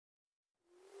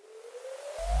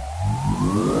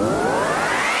Hello,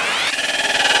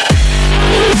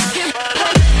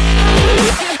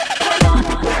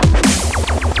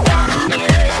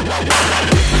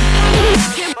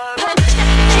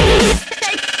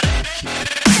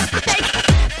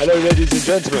 ladies and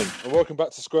gentlemen, and welcome back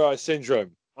to Square Eye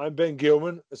Syndrome. I'm Ben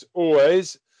Gilman. As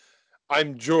always,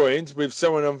 I'm joined with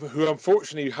someone who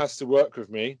unfortunately has to work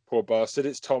with me. Poor bastard.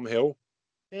 It's Tom Hill.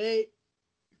 Hey.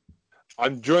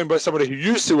 I'm joined by somebody who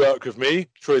used to work with me,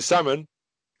 Troy Salmon.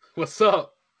 What's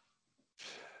up?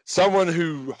 Someone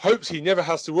who hopes he never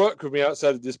has to work with me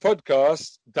outside of this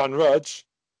podcast, Dan Rudge.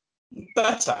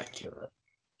 That's accurate.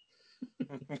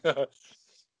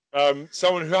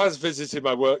 Someone who has visited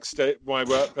my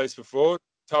workplace before,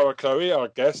 Tara Chloe, our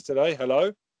guest today.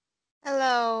 Hello.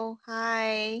 Hello.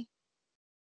 Hi.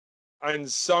 And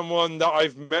someone that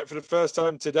I've met for the first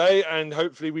time today, and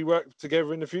hopefully we work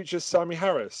together in the future, Sammy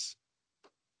Harris.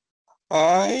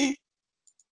 Hi.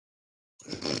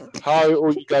 How are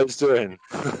all you guys doing?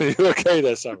 Are you okay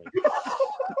there, Sammy?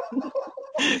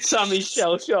 Sammy's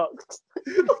shell-shocked.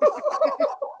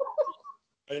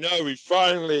 I know, we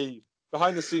finally,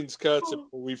 behind the scenes curtain,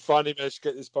 we finally managed to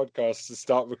get this podcast to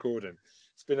start recording.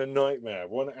 It's been a nightmare.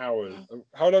 1 hour.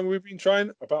 How long have we been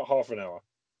trying? About half an hour.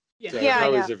 Yeah. So Yeah.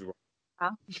 is everyone?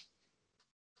 I'm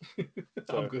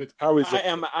good. How is it?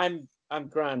 I'm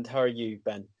grand. How are you,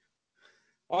 Ben?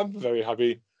 I'm very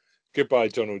happy. Goodbye,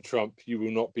 Donald Trump. You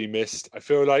will not be missed. I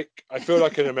feel like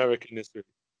an American this week.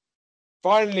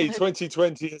 Finally,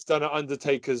 2020 has done an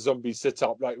Undertaker zombie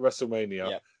sit-up like WrestleMania.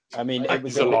 Yeah. I mean, Like, it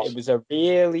was it's a lot. a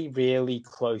really, really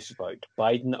close vote.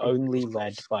 Biden only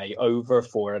led by over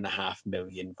 4.5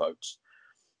 million votes.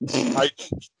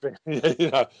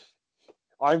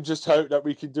 I'm just hope that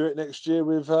we can do it next year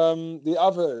with the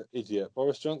other idiot,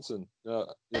 Boris Johnson.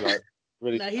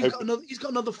 Really. No, he's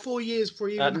got another 4 years for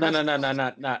you. No,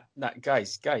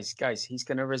 guys. He's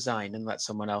going to resign and let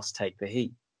someone else take the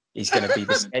heat. He's going to be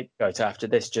the scapegoat after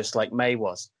this, just like May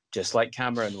was, just like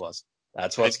Cameron was.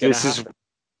 That's what's going to happen.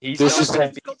 He's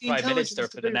going to be Prime Minister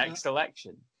for the next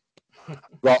election.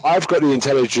 Well, I've got the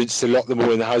intelligence to lock them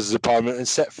all in the Houses of Parliament and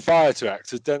set fire to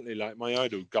accidentally, like my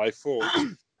idol, Guy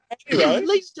Fawkes. Anyway.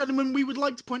 Ladies and gentlemen, we would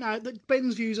like to point out that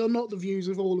Ben's views are not the views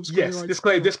of all of Square Yes,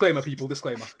 Eye. disclaimer, people,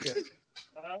 disclaimer. Yeah.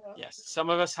 Yes, some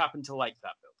of us happen to like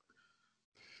that building.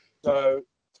 So,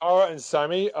 Tara and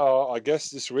Sammy are our guests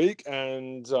this week,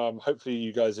 and hopefully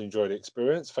you guys enjoyed the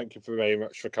experience. Thank you very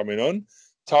much for coming on.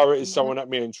 Tara is someone that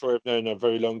me and Troy have known a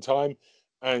very long time,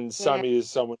 and Sammy is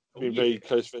someone who's been very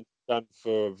close friends with Dan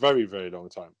for a very, very long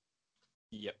time.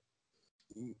 Yep.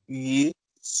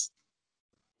 Yes.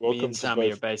 Welcome Me and to Sammy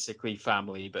both. are basically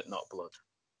family, but not blood.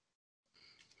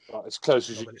 As close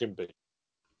as you can be.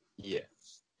 Yeah.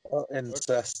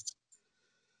 Incest.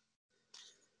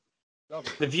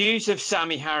 The views of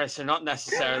Sammy Harris are not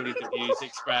necessarily the views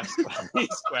expressed by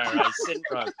Square Eye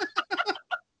Syndrome.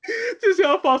 Just see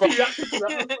how fast we react to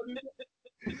that.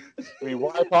 We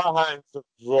wipe our hands of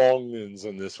wrongings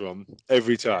on this one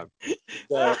every time.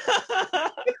 So,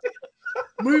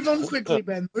 Move on quickly,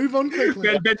 Ben. Move on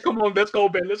quickly. Ben, come on, let's go,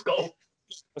 Ben, let's go.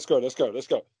 let's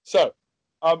go. So,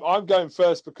 I'm going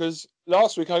first because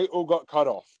last week I all got cut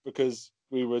off because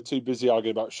we were too busy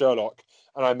arguing about Sherlock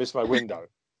and I missed my window.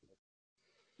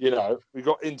 We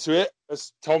got into it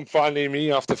as Tom finally and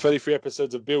me, after 33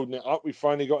 episodes of building it up, we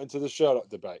finally got into the Sherlock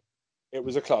debate. It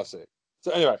was a classic.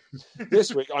 So anyway,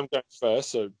 this week I'm going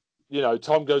first. So,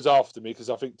 Tom goes after me because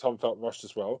I think Tom felt rushed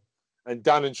as well. And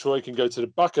Dan and Troy can go to the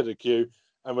back of the queue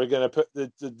and we're going to put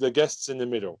the guests in the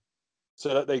middle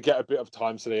so that they get a bit of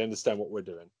time so they understand what we're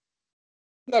doing.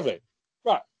 Lovely.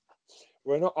 Right.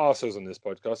 We're not arseholes on this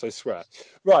podcast, I swear.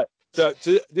 Right. So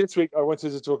this week I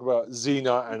wanted to talk about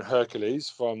Xena and Hercules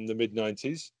from the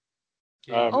mid-90s.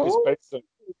 It's based on...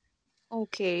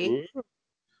 Okay. Ooh.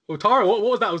 Oh, Tara, what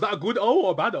was that? Was that a good O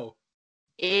or a bad O?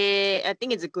 I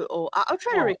think it's a good O. I'll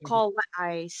try to recall what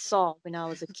I saw when I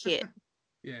was a kid.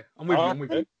 Yeah, I'm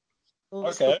with you.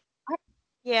 Okay.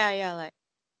 Yeah.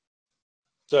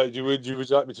 So would you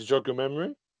like me to jog your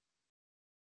memory?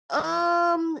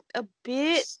 A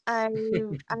bit. I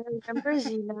remember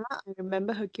Xena. I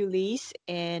remember Hercules.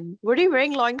 And were they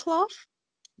wearing loincloth?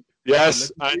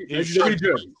 Yes. Let And me judge.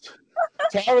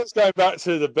 Tara's going back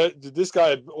to the bed. This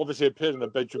guy obviously appeared in a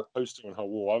bedroom poster on her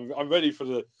wall. I'm ready for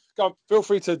the... Go on, feel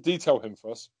free to detail him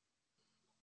for us.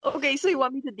 Okay, so you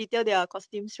want me to detail their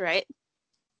costumes, right?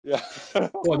 Yeah. Go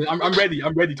on, I'm ready,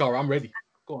 Tara. I'm ready.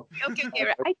 Go on. Okay,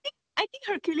 right. I think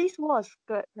Hercules wore a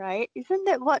skirt, right? Isn't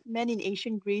that what men in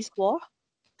ancient Greece wore?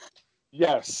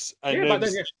 Yes. And Yeah, then but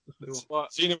then, yes.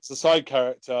 Xena was the side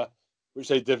character, which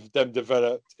they then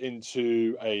developed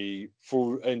into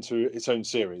its own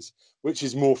series, which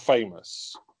is more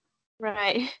famous.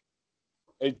 Right.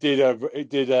 It did.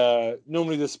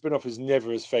 Normally, the spin-off is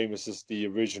never as famous as the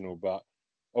original, but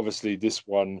obviously, this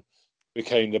one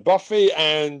became the Buffy,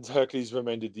 and Hercules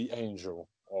remembered the angel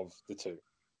of the two.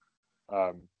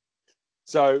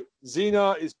 So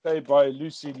Xena is played by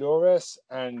Lucy Lawless,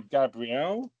 and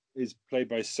Gabrielle is played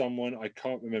by someone I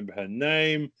can't remember her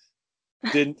name.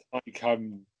 Didn't I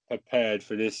come prepared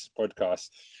for this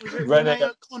podcast? Was it Renee Renee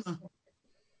O'Connor?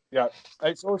 Yeah,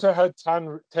 it's also had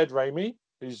Ted Raimi,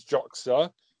 who's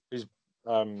Jockster, who's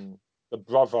the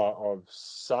brother of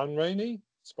Sam Raimi,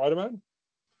 Spider-Man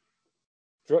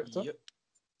director. Yep.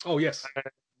 Oh yes.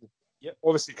 Yep.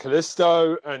 Obviously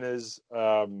Callisto, and there's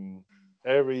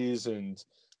Ares, and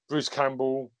Bruce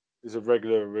Campbell is a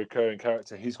regular recurring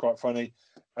character. He's quite funny,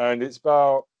 and it's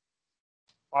about.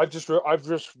 I've just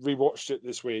rewatched it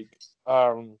this week.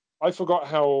 I forgot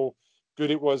how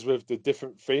good it was with the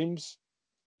different themes.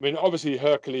 I mean, obviously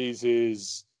Hercules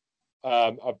is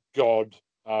a god,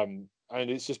 and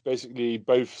it's just basically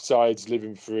both sides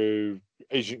living through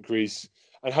ancient Greece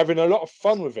and having a lot of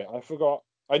fun with it.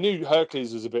 I knew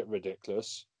Hercules was a bit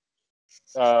ridiculous.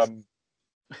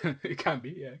 It can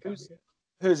be, yeah. Who's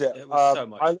it? It was so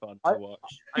much fun to watch.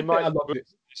 I might. I loved it.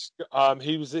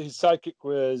 His psychic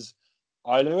was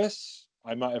Ilarus.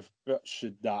 I might have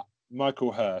butchered that.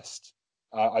 Michael Hurst.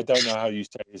 I don't know how you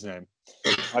say his name.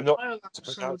 I'm not to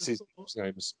pronounce his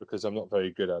names because I'm not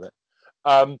very good at it.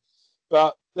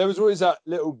 But there was always that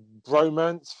little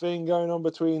bromance thing going on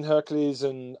between Hercules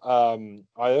and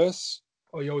Ilarus.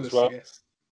 Oh, Iolaus, well. yes.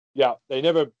 Yeah, they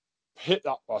never hit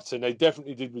that button. They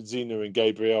definitely did with Xena and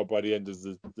Gabrielle by the end of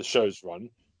the show's run.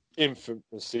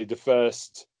 Infamously, the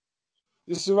first.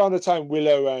 This is around the time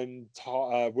Willow and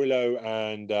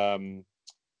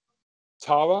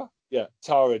Tara. Yeah,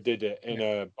 Tara did it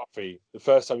in Buffy. The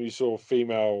first time you saw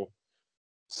female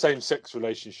same-sex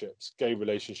relationships, gay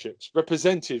relationships,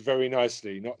 represented very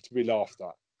nicely, not to be laughed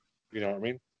at. You know what I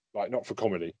mean? Like, not for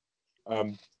comedy.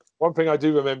 One thing I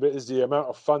do remember is the amount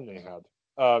of fun they had.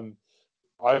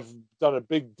 I've done a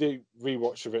big, deep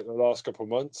rewatch of it in the last couple of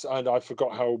months, and I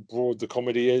forgot how broad the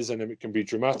comedy is, and it can be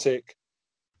dramatic.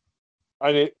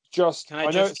 And it just... Can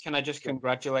I just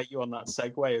congratulate you on that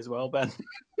segue as well, Ben?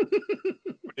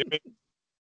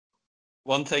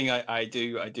 One thing I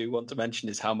do want to mention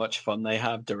is how much fun they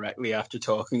have directly after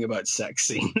talking about sex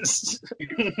scenes.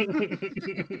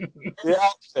 The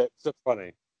outfits are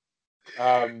funny.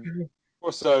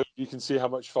 Also, you can see how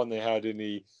much fun they had in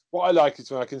the... What I like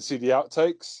is when I can see the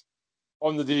outtakes.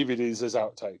 On the DVDs, there's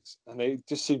outtakes. And they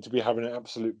just seem to be having an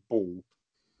absolute ball.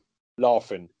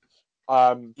 Laughing.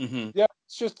 Yeah,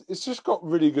 it's just got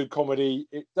really good comedy.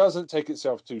 It doesn't take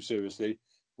itself too seriously.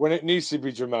 When it needs to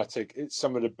be dramatic, it's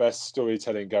some of the best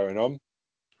storytelling going on.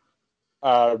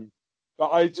 But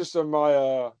I just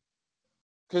admire...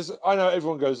 Because I know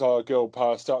everyone goes, oh, girl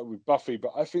power started with Buffy,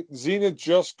 but I think Xena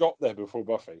just got there before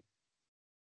Buffy.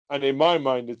 And in my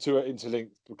mind, the two are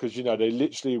interlinked because, you know, they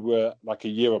literally were like a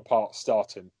year apart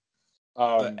starting.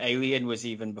 But Alien was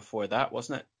even before that,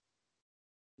 wasn't it?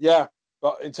 Yeah,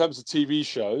 but in terms of TV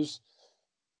shows,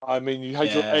 I mean, you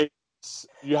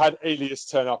had Alias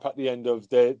turn up at the end of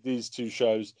these two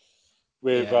shows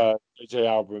with J.J.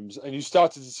 Abrams, and you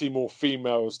started to see more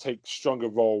females take stronger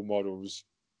role models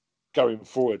going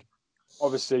forward.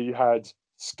 Obviously, you had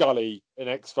Scully in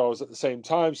X-Files at the same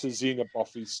time, so Xena,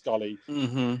 Buffy, Scully.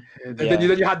 Mm-hmm. And then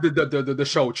you had the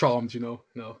show Charmed, you know.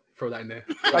 No, throw that in there.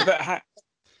 But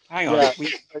hang on,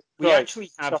 we actually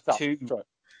have two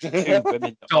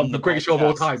women on the greatest show of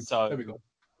all time. So there we go.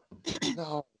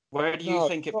 No, where do you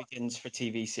think it begins for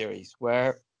TV series?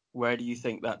 Where do you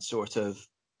think that sort of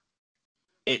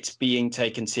it's being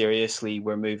taken seriously?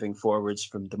 We're moving forwards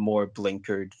from the more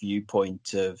blinkered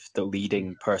viewpoint of the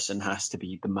leading person has to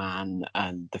be the man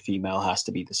and the female has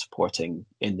to be the supporting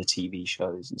in the TV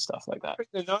shows and stuff like that. I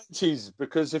think the 90s,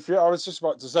 because I was just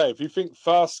about to say, if you think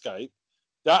Farscape,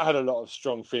 that had a lot of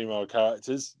strong female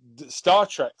characters. Star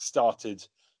Trek started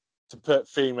to put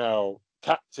female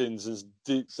captains as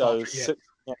deep.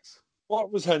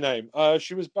 What was her name?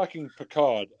 She was back in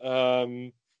Picard.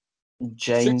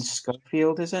 Jane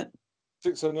Schofield, is it?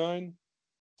 609?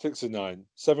 609?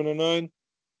 709?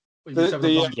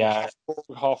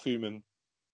 Half human.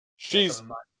 She's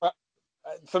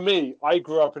for me. I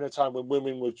grew up in a time when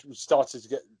women were started to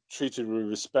get treated with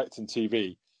respect in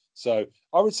TV. So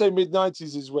I would say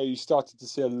mid-90s is where you started to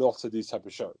see a lot of these type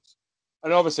of shows.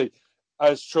 And obviously,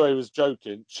 as Troy was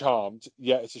joking, Charmed.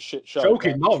 Yeah, it's a shit show.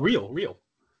 Joking, not real.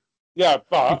 Yeah,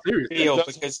 but real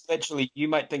because literally you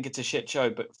might think it's a shit show,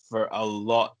 but for a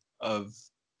lot of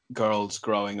girls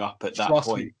growing up at that Trust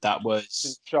point me. that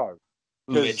was show.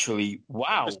 'Cause- literally,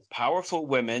 wow, powerful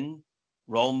women,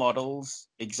 role models,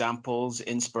 examples,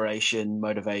 inspiration,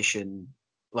 motivation.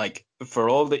 Like, for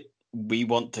all that we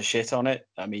want to shit on it,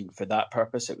 I mean, for that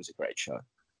purpose, it was a great show.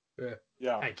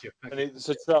 Yeah, Thank you. and it's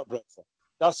a trailblazer.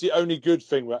 That's the only good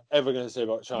thing we're ever going to say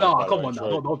about Charmed. No, by the come way, on now.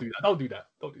 Troy. Don't do that. Don't do that.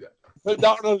 Don't do that. Put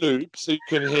that on a loop so you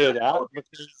can hear that,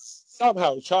 because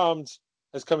somehow Charmed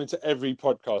has come into every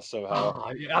podcast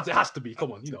somehow. Yeah, it has to be.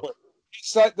 Come on, you know.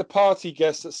 It's like the party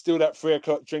guest that's still at 3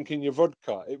 o'clock drinking your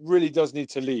vodka. It really does need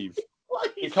to leave.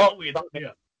 You can't-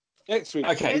 Yeah. Next week.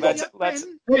 Okay, Ben, let's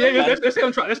Yeah. Let's stay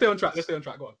on track. Let's stay on track.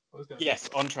 Go on. Let's stay on track. yes,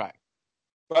 on track.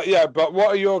 But what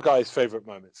are your guys' favourite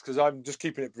moments? Because I'm just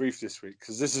keeping it brief this week,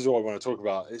 because this is all I want to talk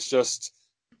about. It's just,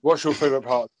 what's your favourite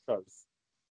part of the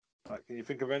show? Like, can you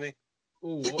think of any?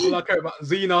 Ooh, all I care about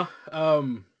Xena,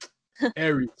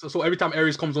 Ares. So every time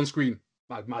Ares comes on screen,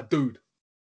 my dude.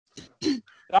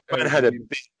 That man had a beard.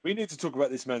 We need to talk about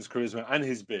this man's charisma and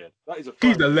his beard. That is a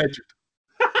He's fine- a legend.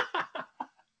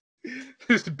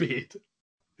 His beard.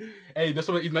 Hey, that's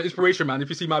what he's my inspiration, man. If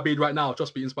you see my beard right now,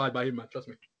 just be inspired by him, man. Trust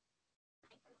me.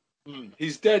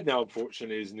 He's dead now,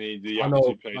 unfortunately, isn't he? The I actor know.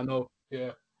 who played I know.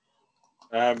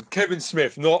 Yeah. Kevin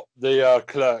Smith, not the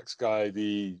Clerks guy,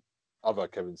 the other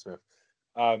Kevin Smith.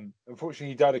 Unfortunately,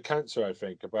 he died of cancer, I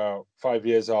think, about 5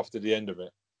 years after the end of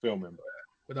it, filming.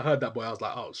 When I heard that, boy, I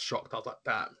was shocked. I was like,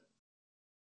 damn.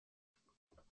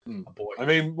 Oh, boy. I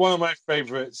mean, one of my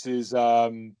favourites is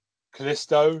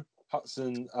Callisto,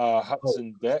 Hudson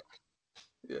Deck.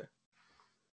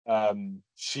 Yeah.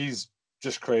 She's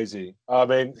just crazy. I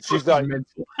mean, she's like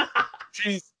mental.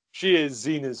 she is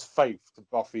Xena's faith to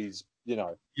Buffy's, Yeah.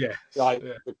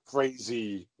 the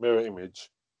crazy mirror image.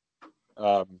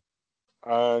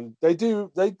 And they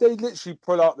literally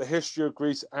pull out the history of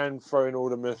Greece and throw in all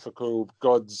the mythical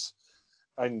gods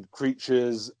and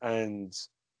creatures. And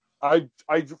I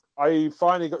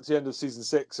finally got to the end of season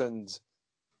 6, and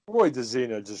boy, does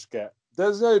Xena just get.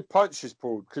 There's no punches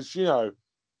pulled, because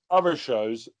other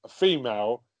shows, a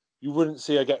female, you wouldn't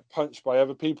see her get punched by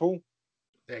other people.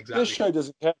 Exactly. This show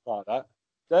doesn't care about that.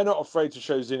 They're not afraid to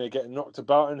show Xena getting knocked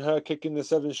about and her kicking the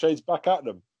 7 shades back at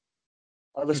them.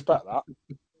 I respect that.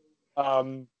 I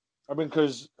mean,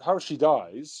 because how she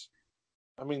dies,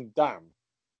 I mean, damn.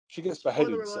 She gets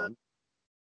beheaded, Spoiler son.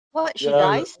 What? She Yeah.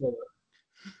 dies?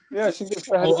 Yeah, she gets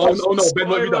beheaded. Oh no, Ben,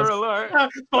 what have you Spoiler done?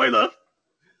 alert. Spoiler.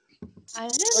 I Oh,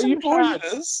 didn't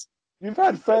know. you've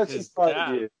had 35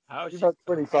 Damn, years. how You've she- had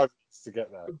 25 years to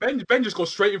get there. Ben just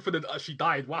goes straight in for the. She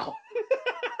died. Wow.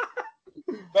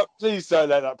 But please don't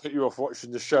let that put you off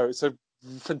watching the show. It's a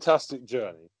fantastic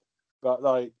journey. But,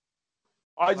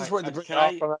 I just wanted to bring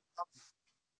Can it up.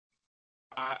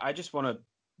 I just want to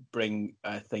bring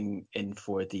a thing in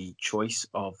for the choice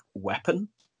of weapon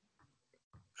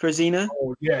for Xena.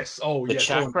 Oh yes. Oh The yes.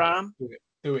 chakram.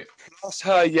 Do it. Plus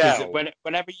her yell.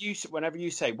 Whenever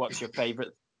you say what's your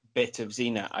favorite bit of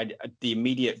Xena, the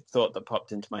immediate thought that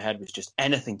popped into my head was just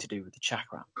anything to do with the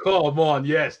chakram. Come on.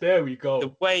 Yes. There we go.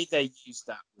 The way they used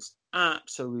that was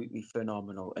absolutely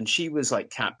phenomenal, and she was like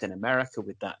Captain America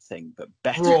with that thing, but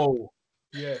better. Bro.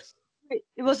 Yes.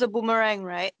 It was a boomerang,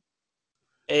 right?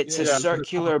 It's a Yeah.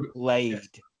 circular blade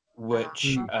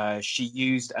which she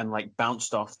used and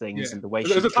bounced off things, Yeah. and the way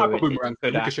There's she a type threw of it, boomerang, it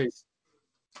could act. ricochet.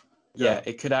 Yeah,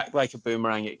 it could act like a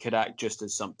boomerang. It could act just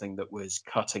as something that was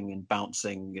cutting and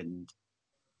bouncing and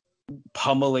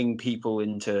pummeling people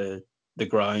into the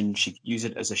ground. She could use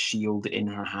it as a shield in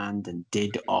her hand and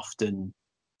did often.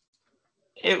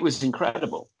 It was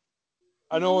incredible.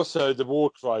 And also the war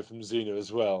cry from Xena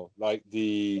as well. Like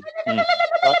the...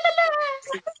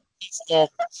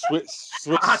 Swiss,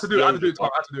 I had to do it. I had to do it. Tara.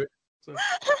 I had to do it. So,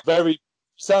 very...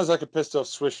 Sounds like a pissed off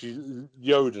Swiss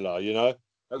yodeler,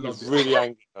 That was really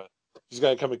angry. She's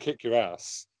going to come and kick your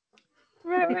ass.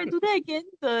 Right. Do that again.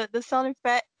 The sound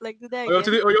effect. Do that you want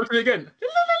to again. do it again?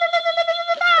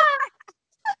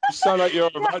 You sound like you're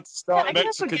about to start I can't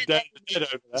Mexican forget Dead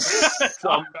over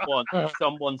there.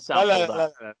 Someone sampled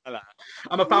that.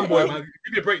 I'm a fanboy, man.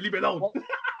 Give me a break. Leave it alone.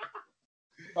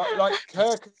 But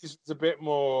Hercules is a bit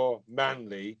more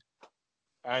manly,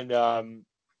 and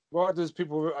what does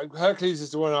people? Hercules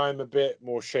is the one I'm a bit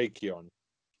more shaky on.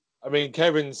 I mean,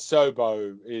 Kevin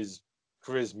Sobo is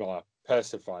charisma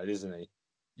personified, isn't he?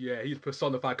 Yeah, he's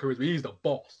personified charisma. He's the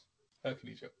boss.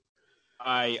 Hercules.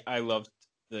 I loved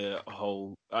the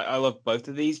whole. I loved both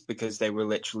of these because they were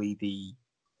literally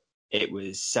It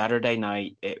was Saturday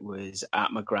night. It was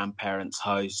at my grandparents'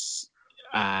 house,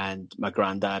 and my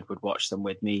granddad would watch them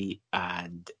with me,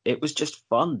 and it was just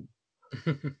fun.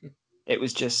 It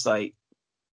was just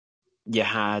you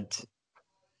had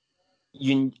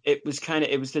it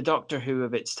was the Doctor Who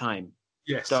of its time.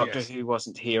 Yes, Doctor yes. Who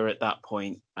wasn't here at that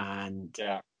point, and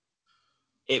Yeah.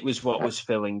 it was what was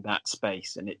filling that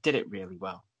space, and it did it really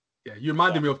well. Yeah, you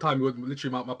reminded me of time with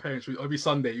literally my parents every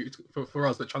Sunday for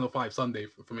us, the Channel 5 Sunday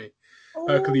for me.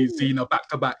 Hercules, Xena, back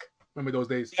to back. Remember those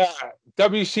days? Yeah,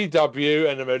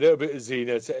 WCW and a little bit of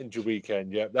Xena to end your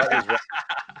weekend. Yeah, that was right.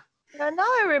 Now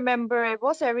I remember it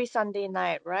was every Sunday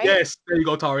night, right? Yes, there you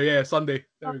go, Tara. Yeah, Sunday.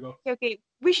 There we go. Okay.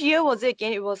 Which year was it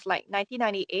again? It was like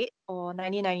 1998 or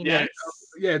 1999? Yes.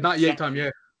 Yeah, 98 time,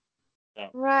 yeah.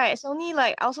 Right. It's only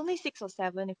like I was only 6 or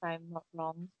 7 if I'm not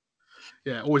wrong.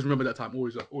 Yeah, always remember that time.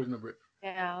 Always remember it.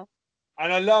 Yeah.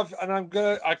 And I'm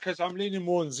gonna because I'm leaning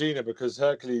more on Xena because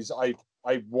Hercules I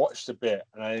watched a bit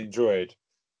and I enjoyed,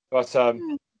 but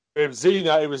with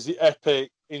Xena it was the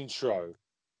epic intro,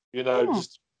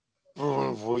 just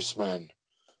voice man,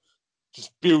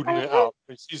 just building it up.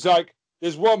 And she's like,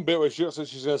 there's one bit where she looks like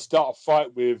she's gonna start a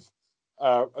fight with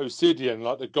Obsidian,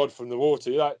 like the god from the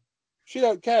water. You're like, she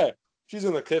don't care. She's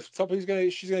on the cliff top. She's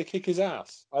gonna kick his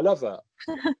ass. I love that.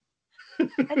 I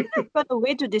think I've got a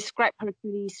way to describe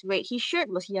Hercules. Wait, his shirt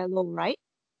was yellow, right?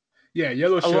 Yeah,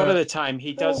 yellow shirt. A lot of the time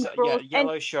he does, gross.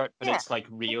 yellow shirt, but it's like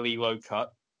really low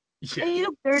cut. Yeah. And he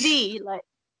looked dirty, like.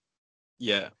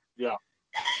 Yeah.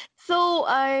 So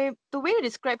the way to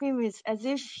describe him is as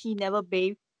if he never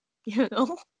bathed, Yeah.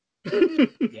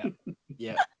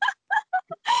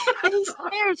 And his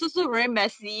hair is also very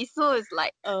messy, so it's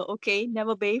like, okay,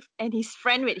 never bathed. And his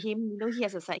friend with him, he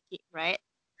has a sidekick, right?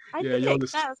 I think like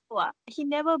that as well. He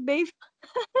never bathed.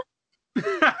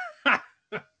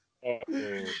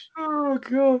 Oh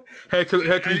god!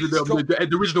 Hercules with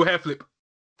the original hair flip.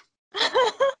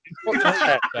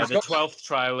 The 12th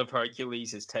trial of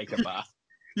Hercules is take a bath.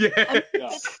 Yeah.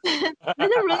 That's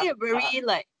literally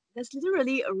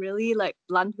a really like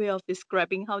blunt way of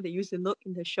describing how they used to look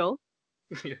in the show.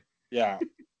 Yeah.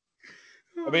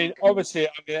 I mean, obviously,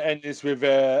 I'm going to end this with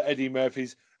Eddie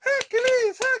Murphy's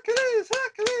Hercules, Hercules,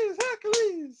 Hercules,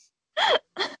 Hercules.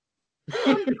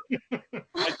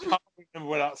 I can't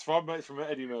remember where that's from, but it's from an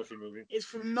Eddie Murphy movie. It's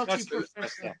from Nutty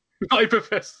Professor. Nutty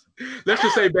Professor. Let's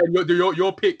just say, Ben,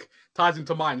 your pick ties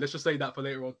into mine. Let's just say that for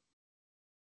later on.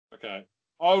 Okay.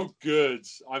 Oh, good.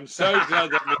 I'm so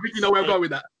glad that. I think you know where I'm going with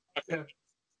that. Okay.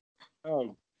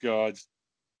 Oh, God.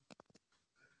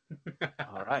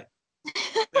 All right.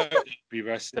 Be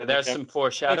rested. So there's some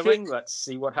foreshadowing. Let's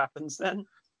see what happens then.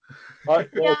 Right,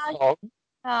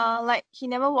 Like he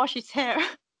never washed his hair.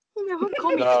 He never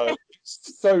combed his hair.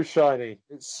 It's so shiny.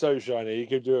 It's so shiny. You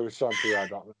could do a shampoo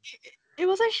around that one. It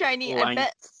wasn't shiny. I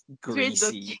bet.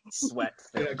 Greasy, sweat.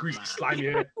 Yeah, greasy, slimy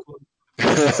hair.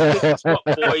 It's what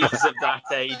boys of that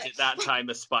age at that time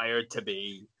aspired to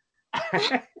be.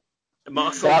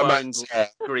 Muscle-bound,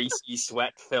 greasy,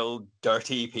 sweat-filled,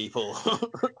 dirty people.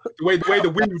 The way the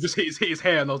wind would just hit his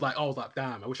hair, and I was like,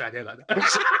 damn, I wish I had hair like that.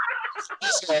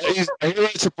 He's a hero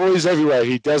to boys everywhere.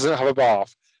 He doesn't have a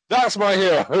bath. That's my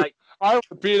hero. I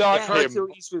would be like him.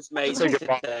 Hercules was made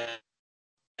today.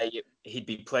 He'd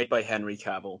be played by Henry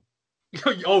Cavill.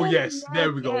 Oh yes,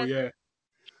 there we go. Yeah.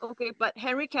 Okay, but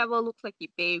Henry Cavill looks like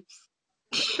he bathes.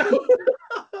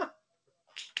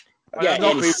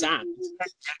 Yeah, in sand.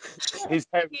 He's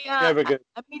never good.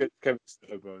 I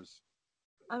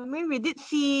mean, we did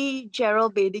see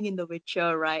Gerald bathing in The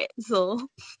Witcher, right? So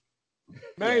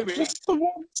maybe just the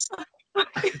once.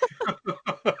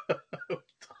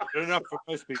 Good enough for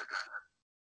most people.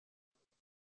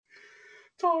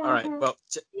 All right. Well,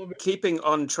 keeping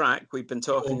on track, we've been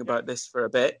talking about this for a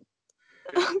bit.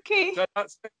 Okay. So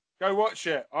that's it. Go watch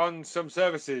it on some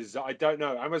services. I don't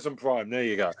know. Amazon Prime. There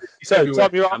you go. So, Tom,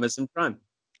 you're up. Amazon Prime.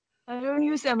 I don't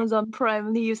use Amazon Prime. I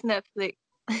only use Netflix.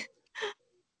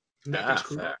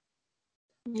 Fair.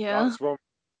 Yeah. That's one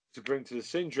to bring to the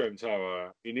Syndrome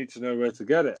Tower. You need to know where to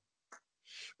get it.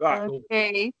 Right.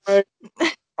 Okay. Are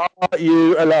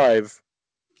you alive?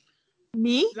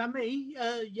 Me? Is that me?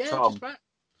 Yeah, Tom. just back.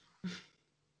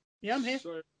 Yeah, I'm here.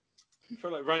 So, I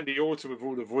feel like Randy Orton with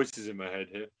all the voices in my head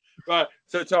here. Right,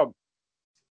 so Tom.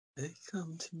 They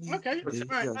come to me. Okay,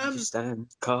 right. Understand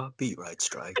copyright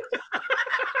strike.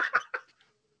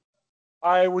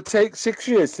 I would take 6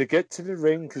 years to get to the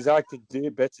ring because I could do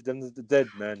it better than the dead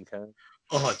man can.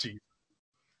 Oh, gee.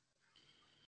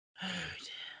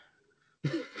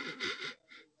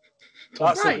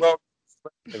 That's a well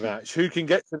match. Who can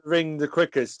get to the ring the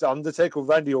quickest? Undertaker or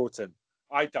Randy Orton?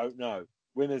 I don't know.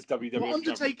 Winners WWE. Well,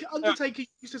 Undertaker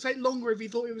used to take longer if he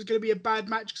thought it was going to be a bad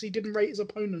match because he didn't rate his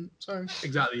opponent. So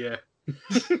exactly, yeah.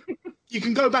 You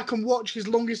can go back and watch his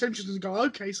longest entrances and go,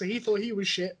 okay, so he thought he was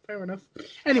shit. Fair enough.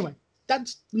 Anyway,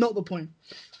 that's not the point.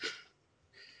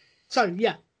 So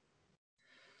yeah,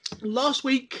 last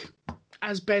week,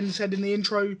 as Ben said in the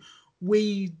intro,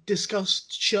 we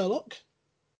discussed Sherlock.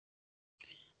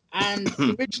 And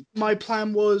originally my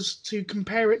plan was to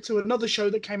compare it to another show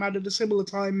that came out at a similar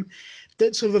time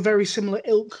that's of a very similar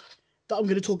ilk that I'm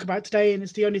going to talk about today, and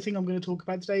it's the only thing I'm going to talk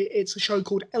about today. It's a show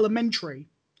called Elementary,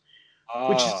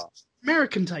 which is an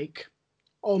American take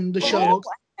on the Sherlock.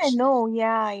 I know,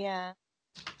 yeah.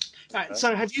 Right,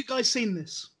 so have you guys seen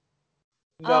this?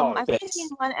 No. I've only seen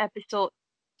one episode.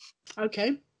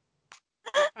 Okay.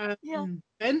 Yeah.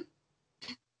 Ben?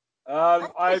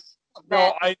 I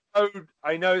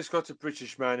know it's got a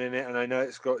British man in it, and I know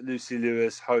it's got Lucy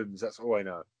Lewis Holmes. That's all I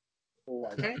know.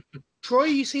 Okay. Troy,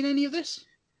 you seen any of this?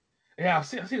 Yeah, I've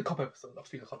seen a couple episodes. I've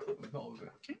seen a couple, but not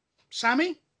over. Okay.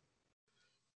 Sammy?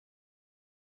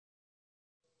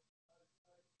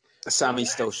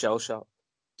 Sammy's still shell-shocked.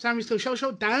 Sammy's still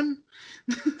shell-shocked. Dan?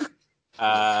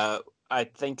 I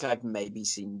think I've maybe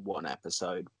seen one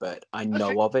episode, but I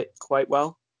know of it quite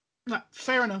well. No,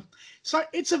 fair enough. So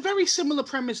it's a very similar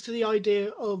premise to the idea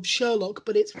of Sherlock,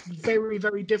 but it's very,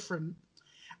 very different,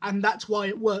 and that's why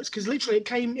it works. Because literally, it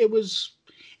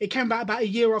came about a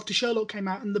year after Sherlock came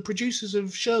out, and the producers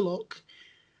of Sherlock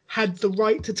had the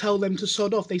right to tell them to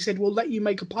sod off. They said, "We'll let you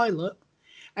make a pilot,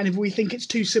 and if we think it's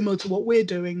too similar to what we're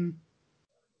doing,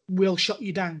 we'll shut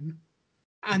you down."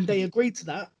 And they agreed to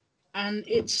that, and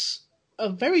it's a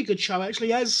very good show,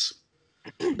 actually. As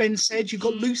Ben said, you've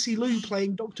got Lucy Liu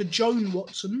playing Dr. Joan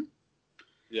Watson.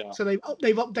 Yeah. So they've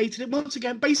updated it once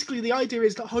again. Basically, the idea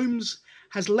is that Holmes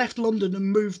has left London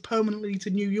and moved permanently to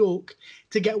New York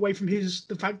to get away from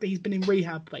the fact that he's been in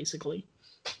rehab, basically.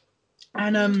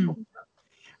 And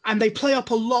they play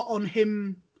up a lot on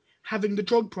him having the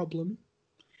drug problem.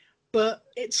 But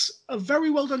it's a very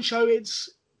well done show.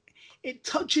 It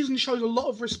touches and shows a lot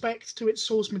of respect to its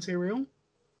source material,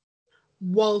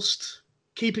 whilst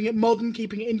keeping it modern,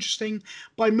 keeping it interesting.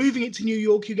 By moving it to New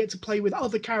York, you get to play with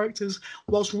other characters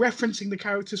whilst referencing the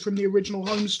characters from the original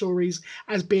Holmes stories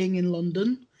as being in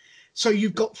London. So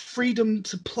you've got freedom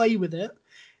to play with it.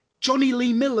 Johnny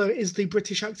Lee Miller is the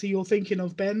British actor you're thinking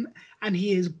of, Ben, and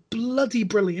he is bloody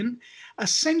brilliant.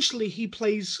 Essentially, he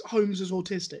plays Holmes as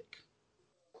autistic.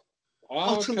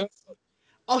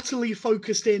 Utterly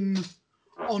focused in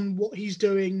on what he's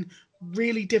doing,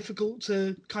 really difficult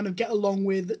to kind of get along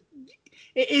with.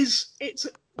 It's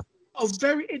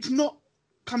not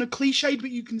kind of cliched,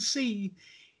 but you can see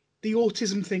the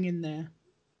autism thing in there,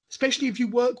 especially if you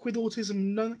work with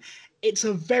autism. It's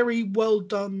a very well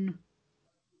done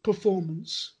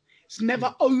performance. It's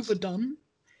never overdone,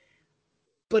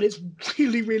 but it's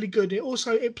really, really good.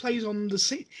 It plays on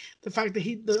the fact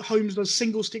that Holmes does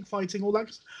single stick fighting,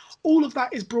 all of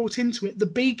that is brought into it. The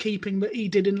beekeeping that he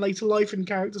did in later life and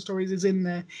character stories is in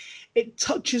there. It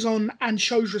touches on and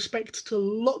shows respect to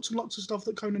lots and lots of stuff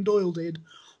that Conan Doyle did,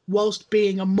 whilst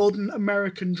being a modern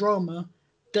American drama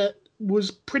that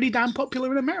was pretty damn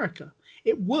popular in America.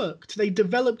 It worked. They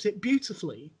developed it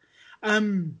beautifully.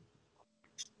 It's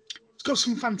got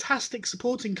some fantastic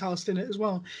supporting cast in it as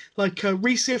well. Like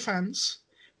Rhys Ifans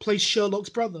plays Sherlock's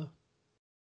brother.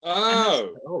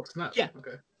 Oh, snap. Yeah.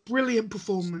 Okay. Brilliant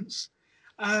performance.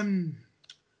 Trying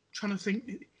to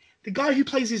think. The guy who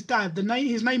plays his dad,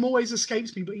 his name always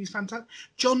escapes me, but he's fantastic.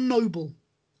 John Noble.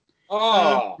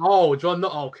 John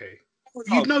Noble. Okay.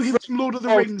 You'd know him from Lord of the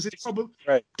Rings. It's probably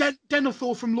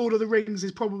Denethor from Lord of the Rings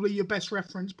is probably your best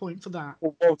reference point for that.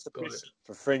 Walter Bishop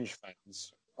for Fringe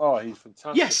fans. Oh, he's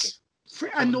fantastic. Yes,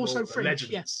 and also Fringe.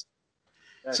 Yes.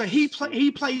 So he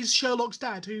plays Sherlock's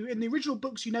dad, who in the original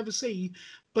books you never see,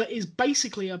 but is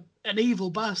basically an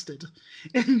evil bastard.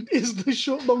 Is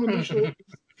the long and the short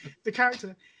the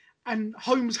character. And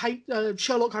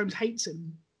Sherlock Holmes hates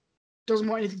him, doesn't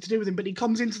want anything to do with him, but he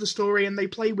comes into the story and they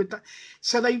play with that.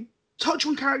 So they touch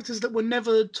on characters that were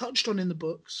never touched on in the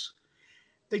books.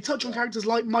 They touch on characters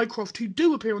like Mycroft, who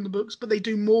do appear on the books, but they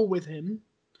do more with him.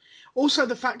 Also,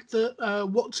 the fact that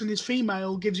Watson is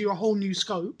female gives you a whole new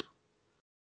scope.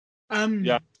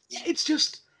 It's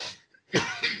just,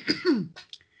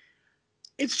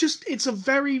 it's a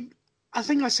very, I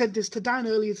think I said this to Dan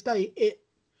earlier today, it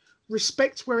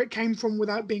respects where it came from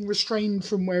without being restrained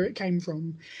from where it came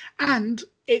from. And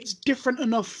it's different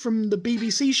enough from the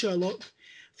BBC Sherlock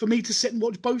for me to sit and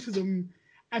watch both of them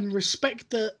and respect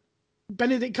that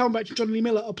Benedict Cumberbatch and Johnny Lee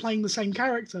Miller are playing the same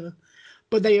character,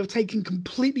 but they have taken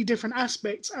completely different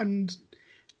aspects and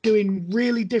doing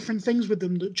really different things with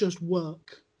them that just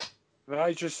work.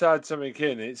 I just add something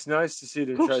in. It's nice to see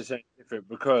them try something different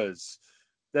because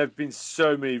there have been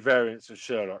so many variants of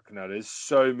Sherlock now. There's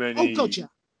so many. Oh, God, yeah.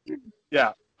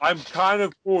 Yeah, I'm kind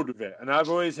of bored with it. And I've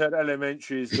always had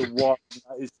Elementary is the one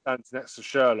that stands next to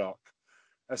Sherlock.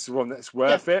 That's the one that's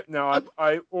worth it. Now,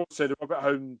 I also the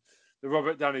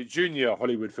Robert Downey Jr.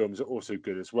 Hollywood films are also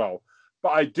good as well. But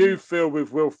I do feel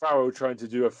with Will Ferrell trying to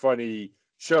do a funny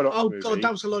Sherlock movie. Oh God,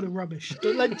 that was a load of rubbish.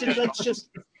 Let's just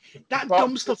that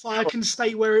dumpster fire can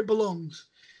stay where it belongs.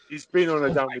 He's been on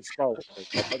a downward spiral,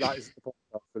 but that is the point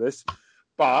for this.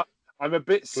 But I'm a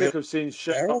bit sick of seeing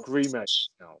Sherlock remakes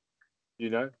now.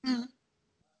 You know.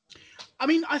 I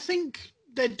mean, I think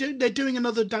they're doing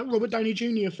another Robert Downey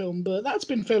Jr. film, but that's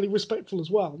been fairly respectful as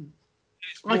well.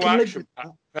 It's more action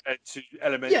compared to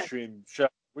Elementary and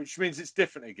Sherlock, which means it's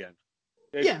different again.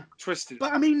 They're twisted.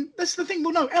 But I mean, that's the thing.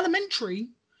 Well, no, Elementary,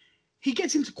 he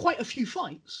gets into quite a few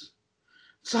fights.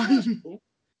 So,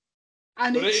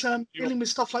 and it's dealing with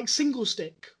stuff like single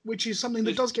stick, which is something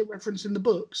that does get referenced in the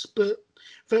books, but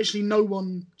virtually no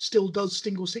one still does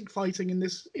single stick fighting in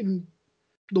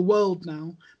the world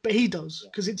now. But he does,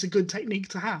 because it's a good technique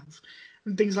to have,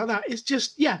 and things like that. It's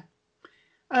just,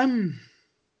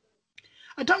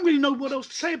 I don't really know what else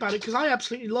to say about it, because I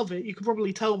absolutely love it. You can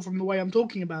probably tell from the way I'm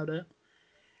talking about it.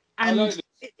 And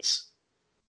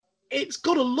it's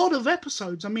got a lot of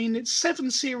episodes. I mean, it's 7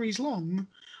 series long.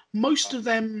 Most of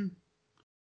them,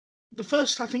 the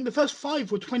first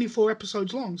 5 were 24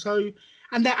 episodes long. So,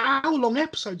 and they're hour-long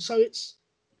episodes. So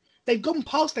they've gone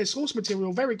past their source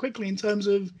material very quickly in terms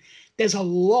of there's a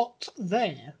lot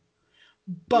there.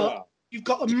 But you've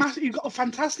got a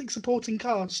fantastic supporting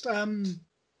cast. I'm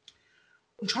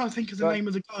trying to think of the name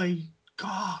of the guy.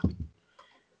 God.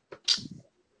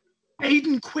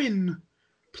 Aidan Quinn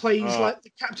plays like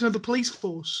the captain of the police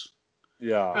force.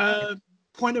 Yeah.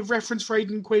 Point of reference for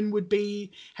Aidan Quinn would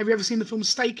be, have you ever seen the film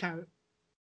Stakeout?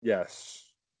 Yes.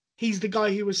 He's the guy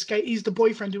he's the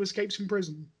boyfriend who escapes from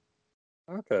prison.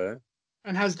 Okay.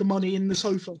 And has the money in the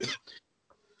sofa.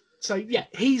 So, yeah,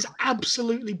 he's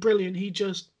absolutely brilliant. He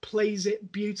just plays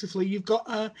it beautifully. You've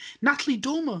got Natalie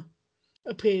Dormer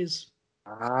appears.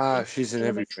 She's in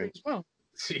everything as well.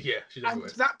 Yeah, she's and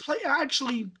that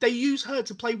actually, they use her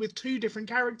to play with 2 different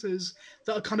characters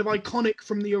that are kind of iconic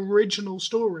from the original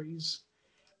stories.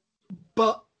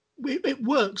 But it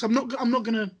works. I'm not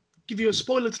going to give you a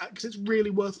spoiler tag because it's really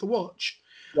worth the watch.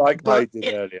 Like I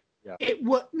did earlier. Yeah. It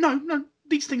worked. No,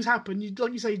 these things happen.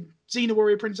 Like you say, Xena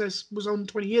Warrior Princess was on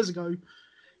 20 years ago.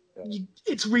 Yeah.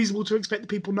 It's reasonable to expect that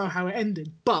people know how it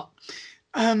ended. But,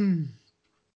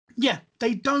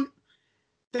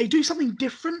 they do something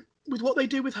different with what they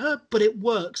do with her, but it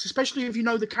works, especially if you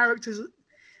know the characters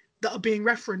that are being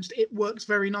referenced. It works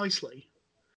very nicely,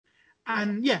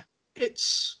 and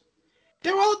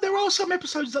there are some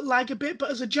episodes that lag a bit,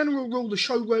 but as a general rule, the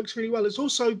show works really well. It's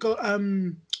also got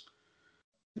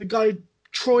the guy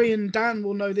Troy and Dan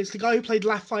will know this. The guy who played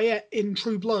Lafayette in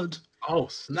True Blood. Oh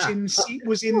snap!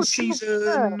 Was in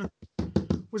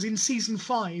season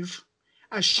 5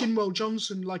 as Shinwell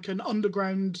Johnson, like an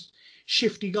underground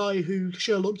shifty guy who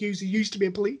Sherlock used to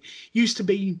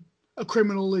be a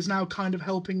criminal, is now kind of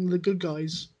helping the good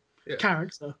guys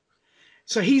character.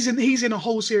 So he's in a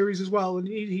whole series as well, and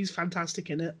he's fantastic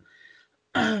in it.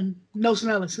 Nelson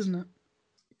Ellis, isn't it?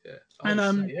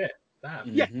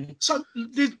 Yeah. So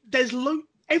there's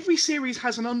every series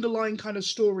has an underlying kind of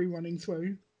story running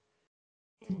through,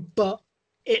 but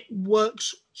it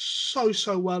works so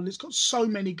well. It's got so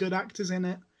many good actors in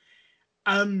it.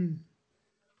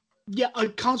 I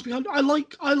can't speak. I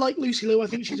like Lucy Liu. I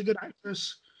think she's a good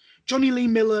actress. Johnny Lee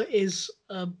Miller is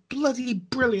a bloody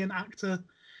brilliant actor,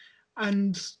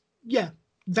 and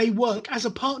they work as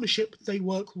a partnership. They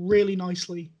work really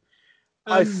nicely.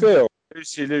 I feel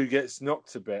Lucy Liu gets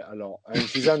knocked a lot, and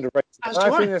she's underrated. I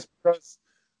think that's because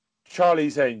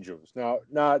Charlie's Angels. Now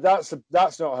that's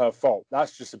not her fault.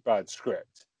 That's just a bad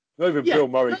script. Not even Bill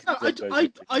Murray.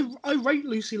 I rate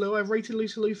Lucy Liu. I've rated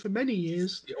Lucy Liu for many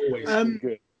years. Always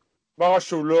good.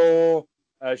 Martial Law.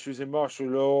 She was in Martial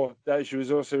Law. She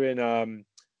was also in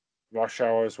Rush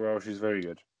Hour as well. She's very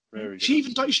good. Very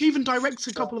good. She even directs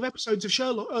a couple of episodes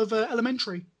of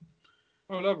Elementary.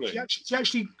 Oh, lovely. She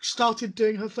actually started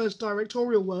doing her first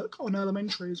directorial work on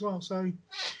Elementary as well. So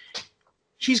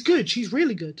she's good. She's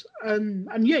really good.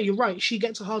 And you're right. She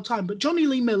gets a hard time. But Johnny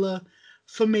Lee Miller,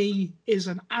 for me, is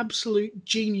an absolute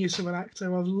genius of an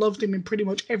actor. I've loved him in pretty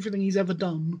much everything he's ever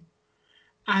done.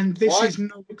 And this is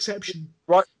no exception.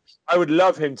 Right. I would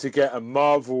love him to get a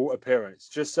Marvel appearance,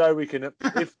 just so we can,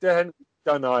 if they hadn't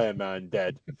done Iron Man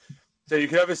dead, so you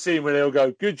can have a scene where they'll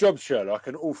go, "Good job, Sherlock,"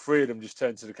 and all 3 of them just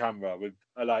turn to the camera with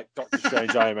like Doctor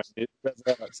Strange, Iron Man.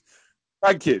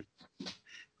 Thank you.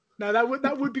 No,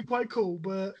 that would be quite cool,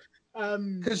 but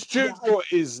Because Jude Law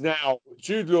is now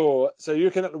Jude Law. So you're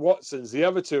looking at the Watsons. The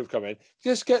other two have come in.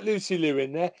 Just get Lucy Liu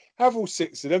in there. Have all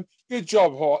 6 of them. Good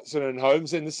job, Watson and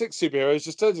Holmes. And the 6 superheroes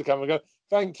just turn to come and go,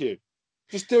 "Thank you."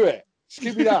 Just do it. Just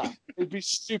give me that. It'd be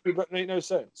stupid, but make no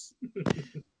sense.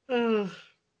 Oh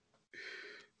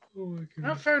my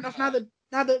God. Fair enough. Now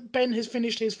that Ben has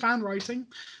finished his fan writing.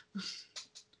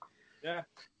 Yeah.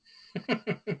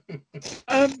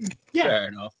 Yeah. Fair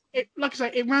enough. Like I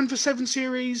say, it ran for 7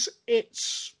 series.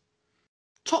 It's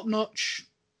top notch.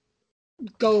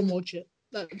 Go and watch it.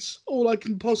 That's all I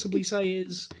can possibly say.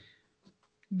 Is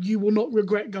you will not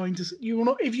regret going to. You will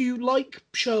not, if you like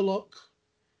Sherlock,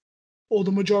 or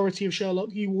the majority of Sherlock,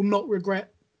 you will not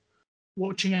regret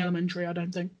watching Elementary. I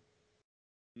don't think.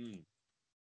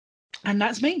 And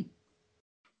that's me.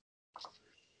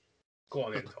 Go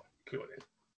on in, Tom. Go on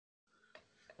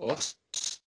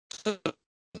in.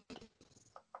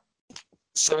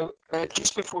 So,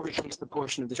 just before we come to the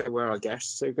portion of the show where our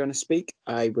guests are going to speak,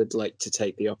 I would like to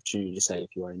take the opportunity to say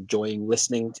if you are enjoying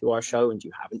listening to our show and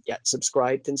you haven't yet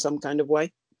subscribed in some kind of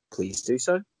way, please do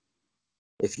so.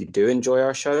 If you do enjoy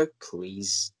our show,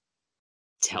 please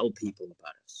tell people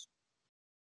about us.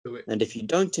 Do it. And if you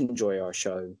don't enjoy our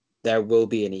show, there will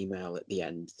be an email at the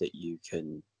end that you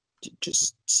can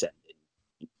just send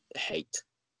in hate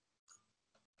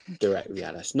directly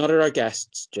at us. Not at our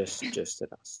guests, just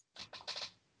at us.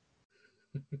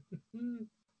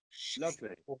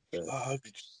 Lovely.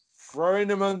 Throwing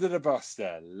them under the bus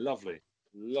there. Lovely.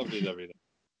 Lovely.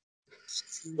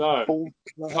 So,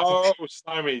 Carl or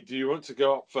Sammy, do you want to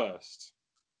go up first?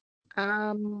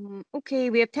 Okay,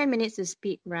 we have 10 minutes to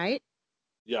speak, right?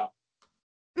 Yeah.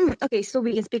 Okay, so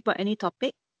we can speak about any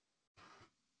topic.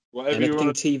 Whatever Anything you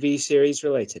want. TV series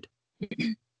related.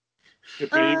 Could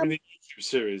be even a YouTube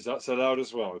series. That's allowed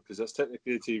as well, because that's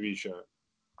technically a TV show.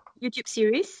 YouTube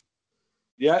series?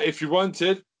 Yeah, if you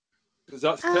wanted, because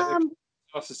that's technically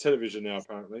classed as television now,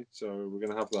 apparently. So we're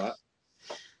going to have that.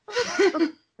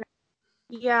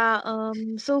 Yeah.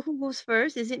 So who goes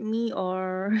first? Is it me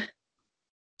or?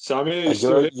 Sammy, It's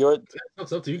up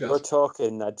to you guys. You're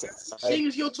talking. Seeing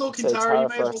as you're talking, Tara, you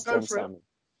may as well go for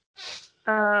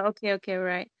it. Okay,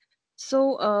 right.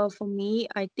 So, for me,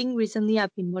 I think recently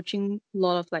I've been watching a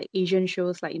lot of like Asian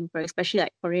shows, like especially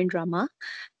like Korean drama.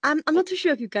 I'm not too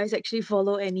sure if you guys actually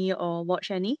follow any or watch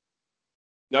any.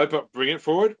 No, but bring it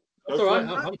forward. That's all right.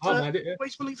 I'll mind it. Yeah.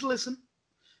 Always willing to listen.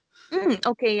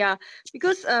 Okay, yeah.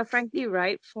 Because frankly,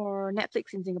 right, for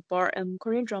Netflix in Singapore,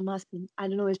 Korean drama has been, I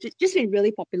don't know, it's just been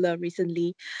really popular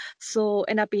recently. So,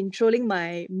 and I've been trolling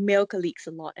my male colleagues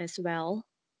a lot as well.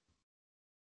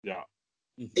 Yeah.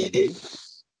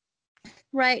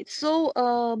 Right. So,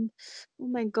 oh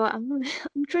my God, I'm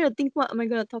trying to think what am I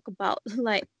gonna talk about.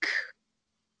 Like,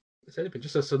 It's anything,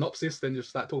 just a synopsis, then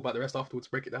just talk about the rest afterwards.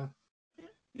 Break it down.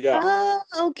 Yeah.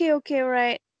 Okay,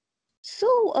 right.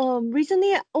 So,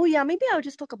 recently, oh yeah, maybe I'll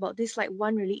just talk about this like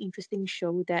one really interesting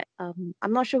show that I'm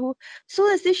not sure who. So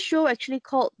there's this show actually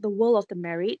called The World of the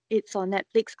Married. It's on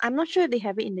Netflix. I'm not sure if they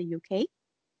have it in the UK.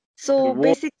 So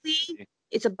basically,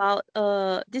 it's about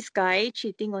this guy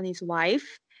cheating on his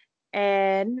wife,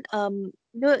 and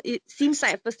it seems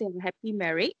like at first they have a happy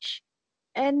marriage,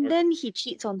 and then he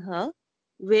cheats on her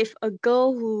with a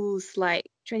girl who's like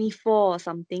 24 or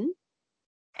something.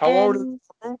 How old are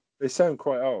they? They sound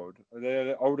quite old. Are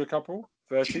they an older couple?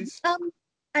 30s?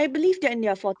 I believe they're in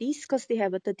their 40s because they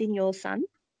have a 13-year-old son.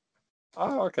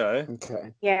 Oh, okay.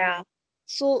 Yeah.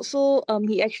 So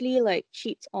he actually like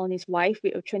cheats on his wife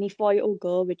with a 24-year-old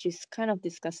girl, which is kind of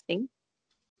disgusting.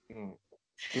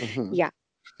 Mm-hmm. Yeah.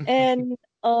 And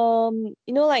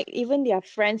like even their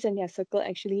friends and their circle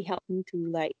actually helped him to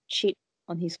like cheat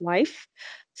on his wife.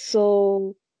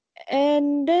 So,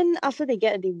 and then after they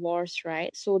get a divorce,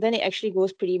 right? So then it actually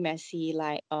goes pretty messy.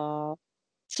 Like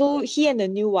so he and the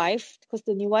new wife, because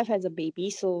the new wife has a baby,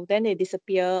 so then they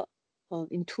disappear.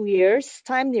 In 2 years'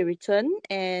 time, they return,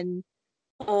 and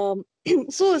so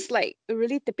it's like a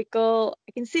really typical.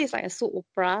 I can say it's like a soap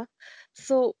opera.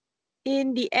 So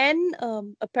in the end,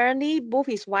 apparently both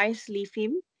his wives leave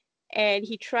him, and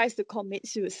he tries to commit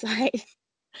suicide.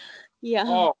 Yeah.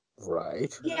 Oh,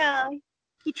 right. Yeah,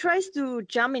 he tries to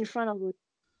jump in front of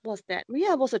what's that?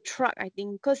 Yeah, it was a truck, I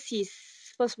think, because his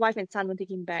first wife and son will take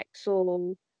him back.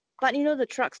 So, but the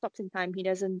truck stops in time. He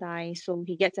doesn't die, so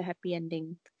he gets a happy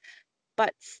ending.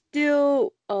 But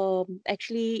still,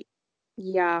 actually,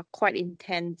 yeah, quite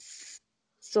intense.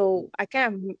 So I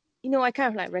kind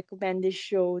of like recommend this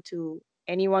show to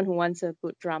anyone who wants a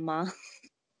good drama.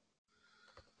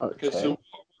 Okay. So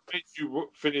what made you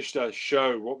finish that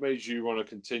show? What made you want to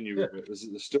continue with it? Was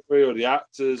it the story or the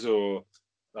actors or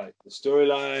like the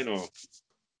storyline or?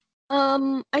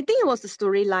 I think it was the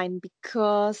storyline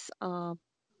because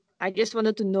I just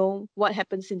wanted to know what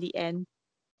happens in the end.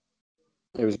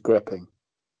 It was gripping.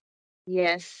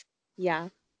 Yes, yeah.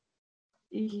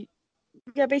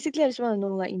 Yeah, basically I just want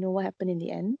to know what happened in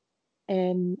the end.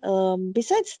 And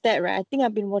besides that, right, I think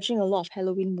I've been watching a lot of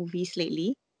Halloween movies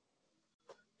lately.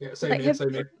 Yeah, same Like here,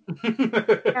 same here.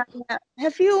 yeah.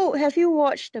 Have you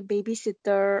watched The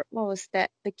Babysitter? What was that?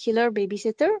 The Killer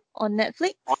Babysitter on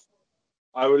Netflix?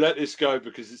 I will let this go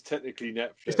because it's technically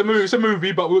Netflix. It's a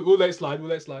movie, but we'll let it slide. We'll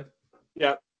let it slide.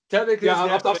 Yeah, technically.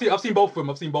 Yeah, I've seen both of them.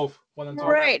 I've seen both. 1 and 2.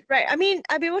 Right. I mean,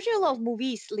 I've been watching a lot of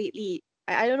movies lately.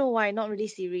 I don't know why, not really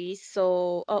series.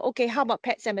 So, okay, how about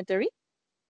Pet Sematary?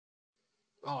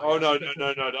 Oh no,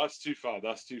 that's too far.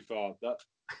 That's too far. That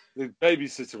the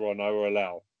Babysitter one I will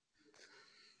allow.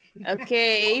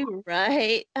 Okay,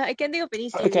 right. I can't think of any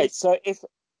series. Okay, so if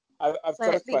I've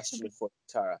got a question for you,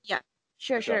 Tara. Yeah,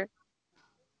 sure.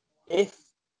 If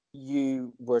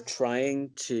you were trying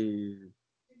to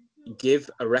give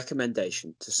a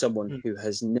recommendation to someone who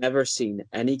has never seen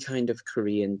any kind of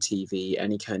Korean TV,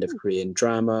 any kind of Korean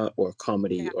drama or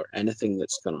comedy or anything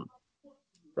that's gone on,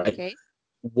 right? Okay.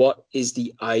 What is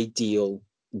the ideal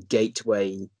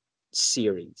gateway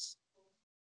series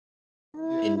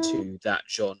into that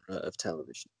genre of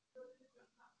television?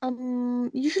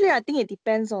 Usually I think it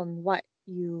depends on what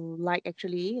you like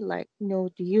actually. Like,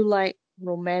 do you like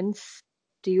romance?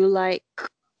 Do you like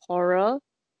horror?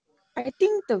 I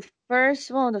think one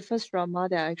of the first drama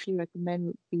that I actually recommend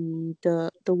would be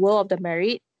the World of the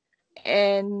Married.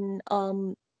 And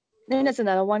then there's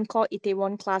another one called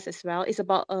Itaewon Class as well. It's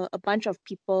about a bunch of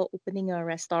people opening a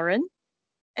restaurant.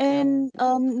 And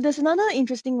there's another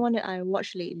interesting one that I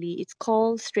watched lately. It's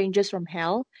called Strangers from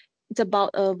Hell. It's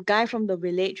about a guy from the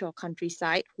village or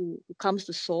countryside who comes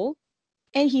to Seoul.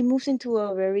 And he moves into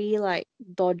a very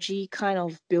dodgy kind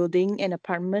of building and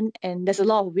apartment, and there's a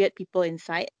lot of weird people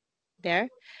inside there.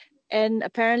 And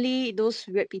apparently those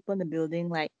weird people in the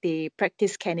building, they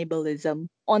practice cannibalism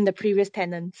on the previous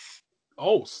tenants.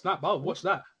 Oh snap! I'll watch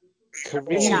that.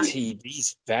 Korean TV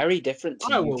is very different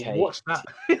to I UK. will watch that.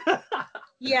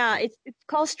 Yeah, it's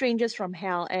called Strangers from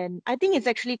Hell, and I think it's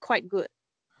actually quite good.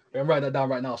 I'm writing that down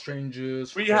right now.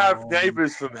 Strangers. We have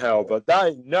Neighbours from Hell, but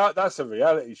that's a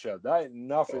reality show. That ain't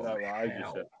nothing like what I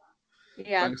just said.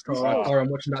 Yeah. Thanks, Tara. I'm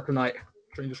watching that tonight.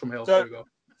 Strangers from Hell. So, there we go.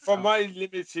 From my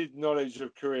limited knowledge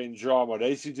of Korean drama,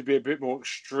 they seem to be a bit more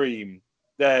extreme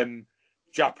than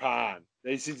Japan.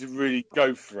 They seem to really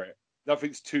go for it.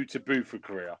 Nothing's too taboo for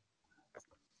Korea.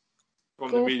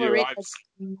 From the media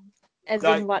as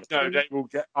in what? No, they will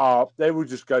get up. They will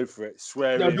just go for it.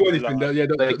 Swear. They'll do anything. They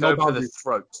go for the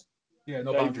throat. Yeah,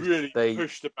 no they boundaries. Really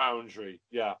push the boundary.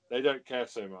 Yeah, they don't care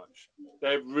so much.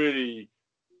 They're really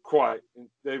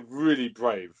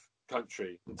brave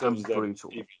country in terms of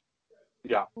brutal.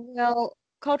 Yeah. Well,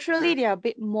 culturally, they are a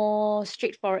bit more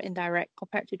straightforward and direct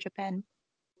compared to Japan.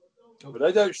 But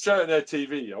they don't show it on their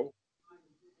TV, yo.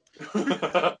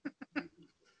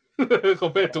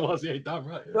 Compared to us, yeah, damn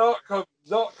right.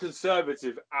 Not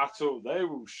conservative at all. They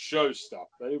will show stuff.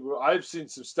 I've seen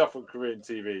some stuff on Korean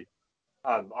TV,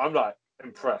 and I'm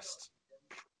impressed.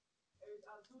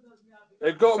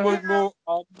 They've got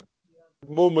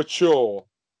more mature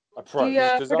approach.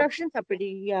 Yeah, productions are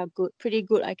pretty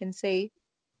good, I can say.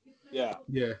 Yeah.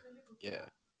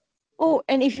 Oh,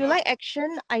 and if you like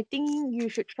action, I think you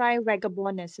should try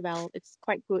Vagabond as well. It's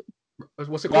quite good.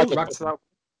 What's it called?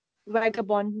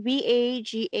 Vagabond. VAGABOND.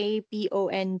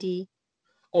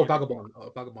 Oh, Vagabond.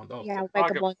 Vagabond. Oh. Yeah,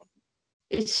 Vagabond.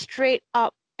 It's straight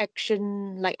up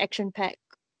action, action pack.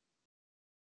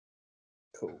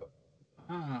 Cool.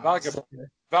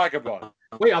 Vagabond.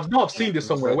 Wait, I've seen this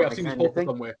somewhere. I've seen this poster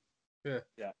somewhere. Yeah,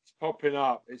 it's popping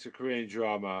up. It's a Korean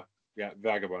drama. Yeah,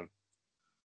 Vagabond.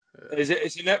 It's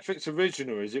a Netflix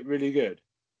original. Is it really good?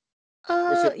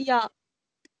 Yeah.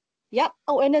 Yep.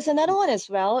 Oh, and there's another one as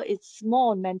well. It's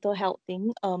more on mental health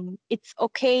thing. It's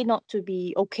okay not to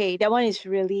be okay. That one is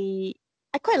really,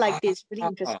 I quite like this. Really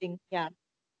interesting. Yeah.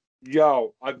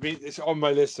 Yo, it's on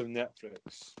my list of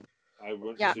Netflix. I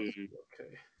want to.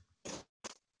 Okay.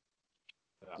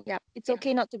 Yeah, it's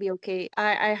okay not to be okay.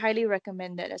 I highly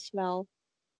recommend that as well.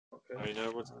 Okay. I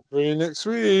know what's for you next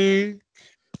week.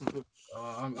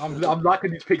 I'm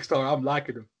liking these picks, Tara. I'm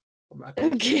liking them.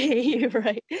 Okay,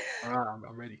 right. All right,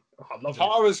 I'm ready. Oh, I love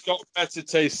Tara's got better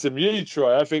taste than you,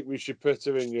 Troy. I think we should put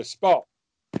her in your spot.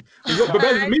 You got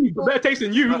better than me, better taste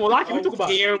than you. More like we talk about.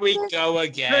 Here we go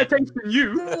again. Better taste than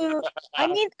you. I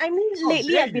mean,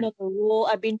 lately I've been on the roll.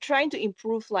 I've been trying to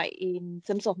improve, in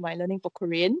terms of my learning for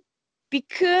Korean.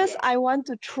 because I want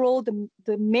to troll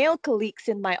the male colleagues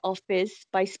in my office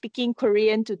by speaking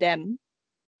Korean to them.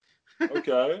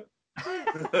 Okay.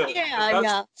 Yeah,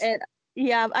 and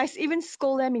yeah, even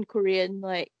scold them in Korean,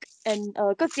 like, and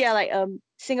cause they are like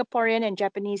Singaporean and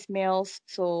Japanese males,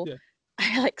 so Yeah.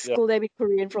 I like Yeah. scold them in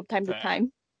Korean from time to Fair.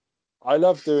 time. I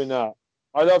love doing that.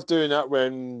 I love doing that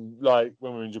when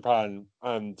we're in Japan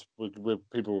and with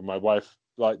people with my wife.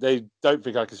 Like they don't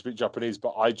think I can speak Japanese,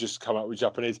 but I just come out with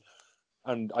Japanese,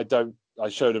 and I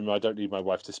show them I don't need my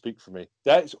wife to speak for me.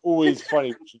 That's always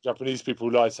funny watching Japanese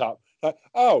people light up. Like,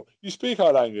 oh, you speak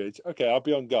our language? Okay, I'll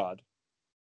be on guard.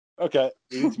 Okay,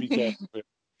 we need to be careful.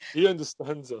 He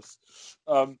understands us.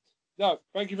 No,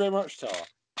 thank you very much, Tara.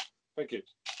 Thank you.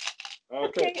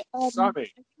 Okay,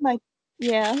 Sammy.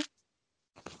 Yeah.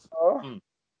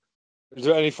 Is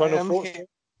there any final am thoughts? here.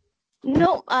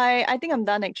 No, I think I'm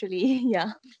done actually.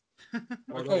 Yeah.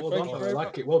 Well Okay, done, thank you I very like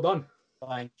much. it. Well done.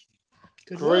 Fine.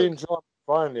 Good Korean work. drama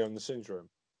finally on the syndrome.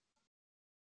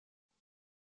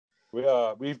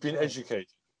 We've been educated.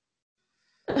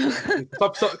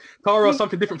 Tara,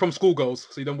 something different from schoolgirls.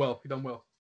 So you done well. You done well.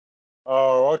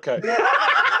 Oh, okay.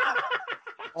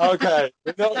 Okay.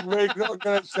 We're not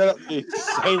going to set up the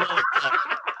same way.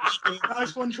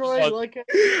 Nice one, Troy. I like it.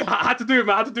 I had to do it,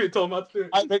 man. I had to do it, Tom. I had to do it.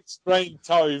 I've explained,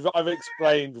 Tove. I've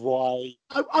explained why.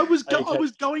 I was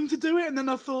Okay. going to do it, and then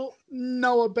I thought,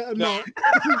 no, I better No. not.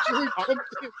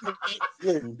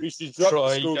 We should drop the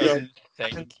Troy schoolgirl. doesn't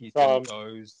think he's gonna Um,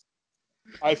 pose.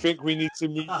 I think we need to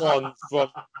move on from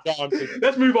dancing.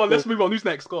 Let's move on. Let's move on. Who's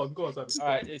next? Go on, Sammy. All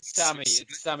right, it's Sammy.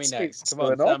 It's Sammy next. Come on,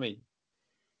 What's going on? Sammy.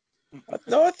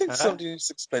 No, I think Huh? somebody needs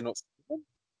to explain what's going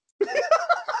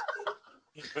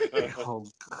Oh,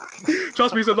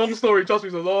 Trust me, it's a long story. Trust me,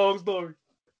 it's a long story.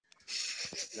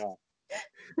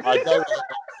 I don't.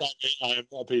 I am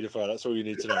not a paedophile. That's all you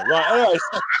need to know. Right.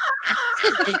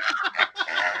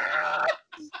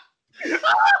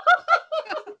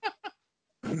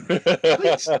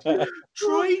 Please, Anyway.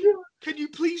 Troy, can you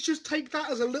please just take that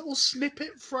as a little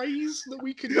snippet phrase that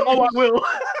we can use? Oh, I will.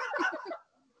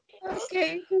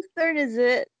 Okay, whose turn is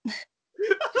it?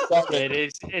 it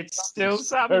is. It's still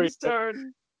Sammy's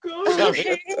turn.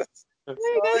 Okay. There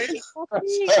you go.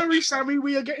 Sorry, Sammy,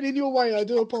 we are getting in your way. I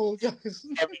do apologize.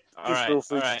 All right, feel all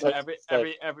free to right.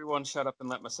 take Everyone, shut up and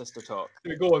let my sister talk.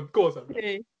 Yeah, go on, Sammy.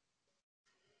 Okay.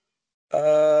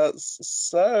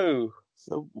 So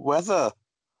the weather.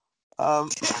 Why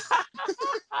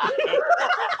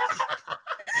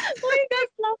you guys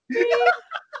laughing?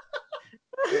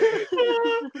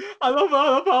 I love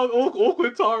how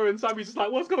awkward Tara and Sammy's just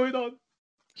like, what's going on?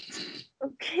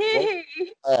 Okay.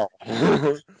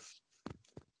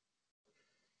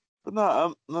 But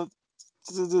no,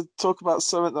 to talk about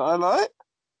something that I like.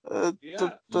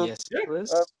 Yes,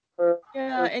 please.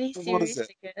 Yeah, any what is series, it?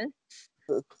 I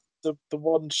guess. The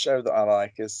one show that I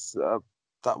like is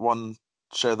that one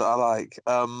show that I like.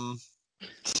 Oh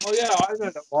yeah, I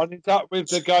know that one. Is that with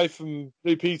the guy from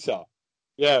Blue Peter?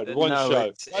 Yeah, the one no, show.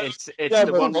 it's Yeah,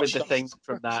 the but one what with the show? thing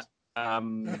from that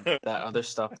that other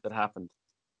stuff that happened.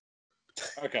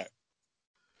 Okay.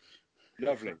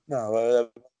 Lovely. No,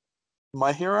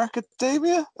 My Hero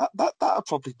Academia. That'll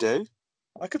probably do.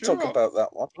 I could talk Sure. about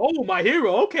that one. Oh, My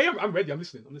Hero. Okay, I'm ready. I'm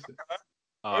listening.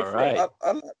 All for it. right.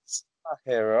 I like My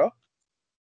Hero.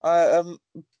 I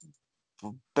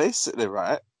basically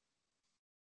right.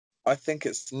 I think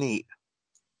it's neat.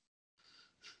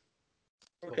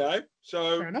 Okay.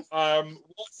 So, Fair enough.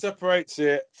 what separates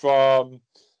it from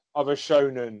other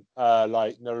shonen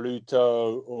like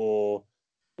Naruto or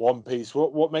One Piece?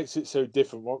 What makes it so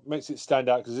different? What makes it stand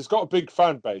out? Because it's got a big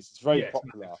fan base. It's very Yes.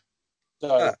 popular.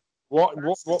 So, Yeah. what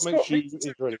It's makes got you me-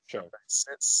 enjoy the show?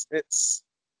 It's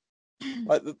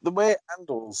like the way it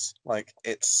handles like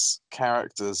its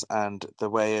characters and the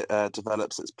way it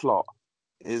develops its plot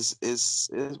is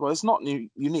well, it's not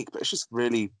unique, but it's just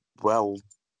really well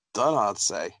done, I'd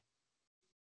say.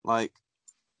 Like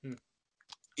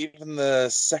even the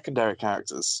secondary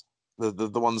characters, the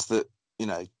ones that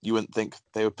you wouldn't think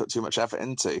they would put too much effort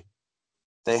into,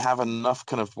 they have enough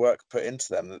kind of work put into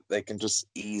them that they can just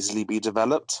easily be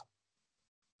developed.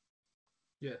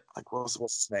 Yeah. Like what's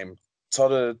his name?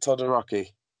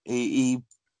 Todoroki. He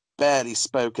barely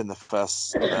spoke in the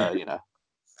first, and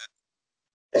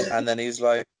then he's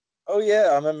like, "Oh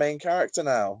yeah, I'm a main character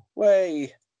now."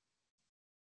 Way.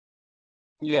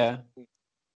 Yeah.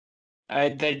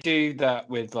 They do that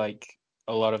with like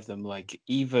a lot of them. Like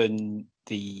even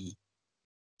the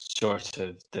sort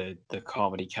of the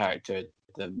comedy character,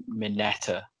 the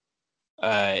Mineta,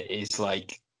 is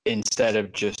like, instead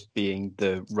of just being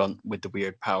the runt with the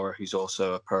weird power who's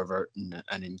also a pervert and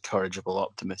an incorrigible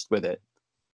optimist with it,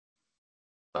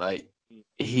 Like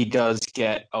he does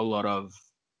get a lot of.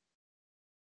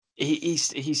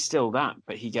 He's still that,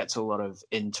 but he gets a lot of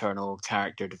internal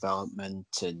character development,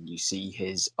 and you see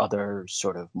his other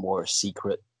sort of more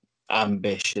secret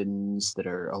ambitions that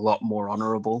are a lot more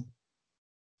honorable,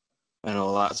 and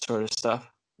all that sort of stuff,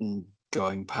 and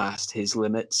going past his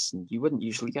limits. And you wouldn't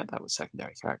usually get that with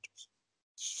secondary characters.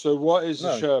 So, what is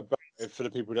the No. show about for the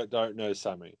people that don't know,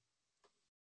 Sammy?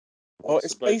 Well, What's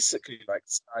it's the basic- basically like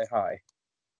Sky High,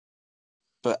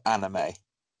 but anime.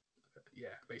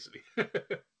 Yeah, basically.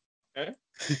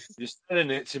 You're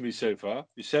selling it to me so far.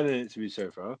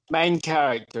 Main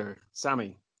character,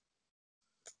 Sammy.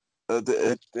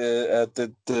 The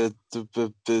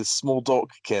small dork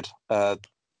kid.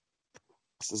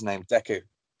 What's his name? Deku.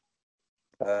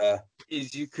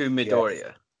 Izuku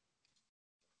Midoriya.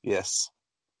 Yes.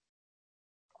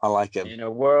 I like him. In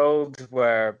a world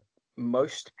where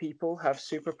most people have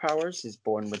superpowers, is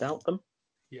born without them,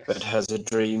 Yes. but has a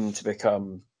dream to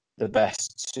become the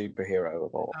best superhero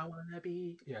of all. I wanna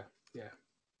be. Yeah.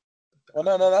 Well,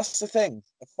 no, that's the thing.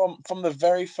 From the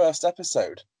very first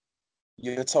episode,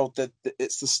 you're told that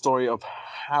it's the story of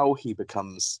how he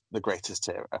becomes the greatest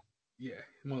hero. Yeah.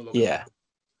 Monologue. Yeah.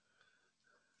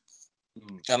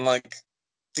 And like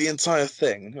the entire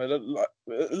thing, with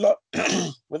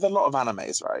a lot of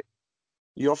animes, right?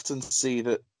 You often see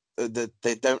that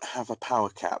they don't have a power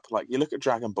cap. Like you look at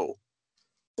Dragon Ball,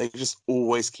 they just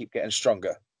always keep getting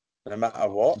stronger, no matter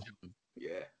what.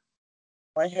 Yeah.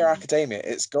 My Hero Academia,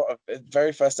 it's got a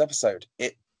very first episode.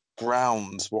 It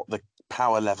grounds what the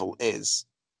power level is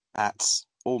at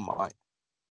All Might,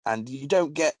 and you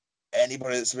don't get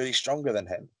anybody that's really stronger than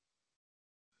him.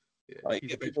 Yeah. Like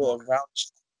He's a people benchmark. around.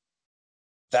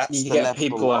 That's You the get level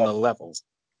people on of- a level.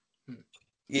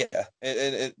 Yeah,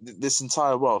 this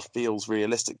entire world feels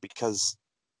realistic because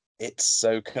it's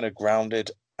so kind of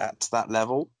grounded at that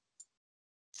level.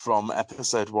 From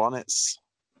episode 1, it's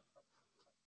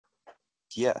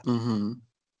Mm-hmm.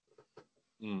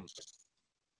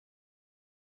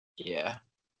 Yeah.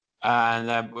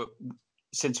 And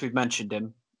since we've mentioned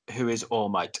him, who is All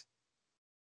Might?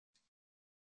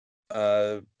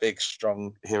 Big,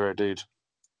 strong hero dude.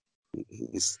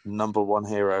 He's number one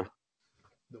hero.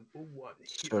 Number one.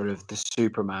 Sort of the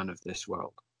Superman of this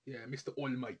world. Yeah, Mr. All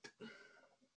Might.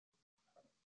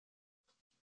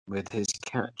 With his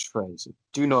catchphrase,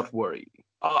 "Do not worry,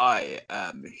 I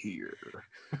am here."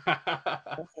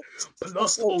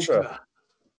 Plus Ultra.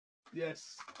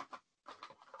 Yes.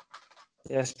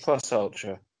 Yes, plus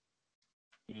Ultra.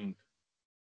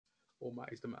 All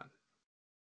Might is the man.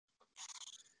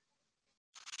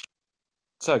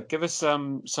 So, give us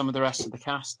some of the rest of the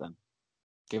cast then.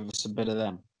 Give us a bit of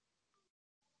them.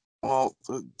 Well,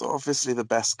 obviously the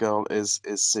best girl is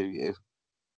Suyu.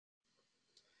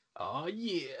 Oh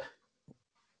yeah.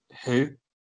 Who?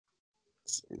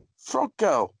 Frog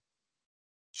girl.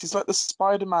 She's like the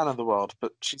Spider-Man of the world,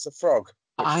 but she's a frog.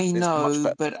 which I is much know,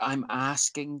 better. but I'm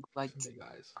asking, like, Hey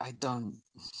guys. I don't.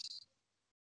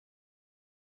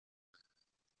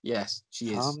 Yes, she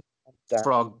is. Calm down.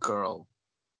 Frog Girl.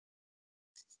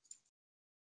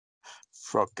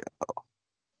 Frog girl.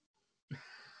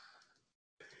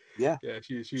 Yeah. Yeah,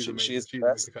 she's She amazing. is She's the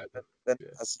amazing best. character. Then, Yeah.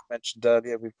 as you mentioned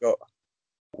earlier, we've got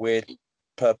weird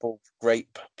purple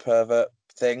grape pervert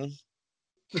thing.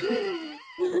 He's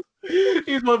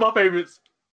one of my favorites.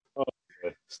 Oh,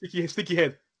 yeah. Sticky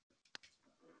head.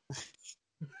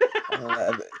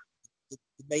 The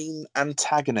main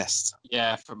antagonist.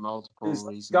 Yeah, for multiple Is the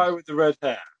reasons. guy with the red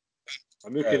hair?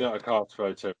 I'm looking at a cast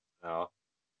photo now.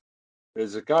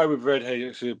 There's a guy with red hair who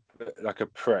looks like a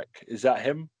prick. Is that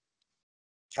him?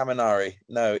 Kaminari.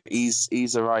 No,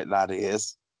 he's a right lad. He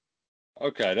is.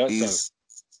 Okay, that's He's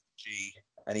G,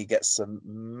 and he gets some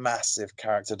massive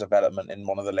character development in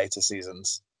one of the later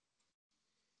seasons.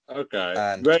 okay.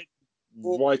 And- Red,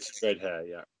 white, and red hair.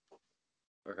 Yeah.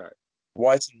 Okay.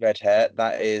 White and red hair.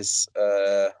 That is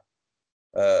fuck,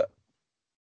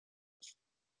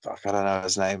 I don't know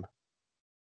his name.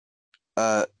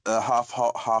 Half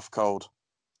hot, half cold.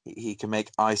 He can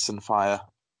make ice and fire.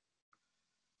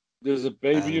 There's a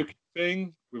baby Yuki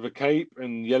thing with a cape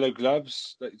and yellow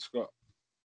gloves that it's got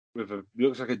with a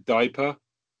looks like a diaper.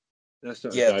 That's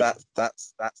not a Yeah, diaper.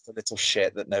 that's the little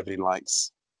shit that nobody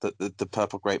likes. The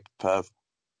purple grape perv.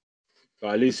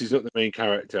 But at least he's not the main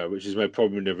character, which is my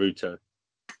problem in Naruto.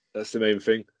 That's the main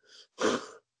thing.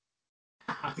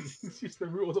 It's just the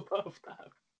rules of Puff.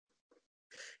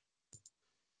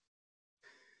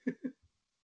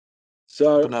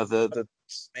 So But no, the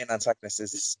main antagonist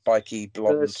is spiky they're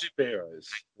blonde. superheroes.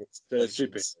 They're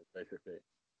superheroes, basically.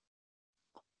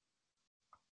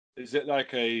 Is it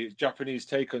like a Japanese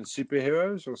take on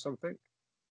superheroes or something?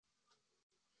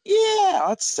 Yeah,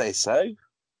 I'd say so.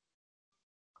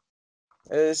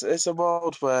 It's a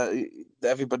world where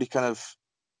everybody kind of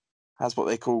has what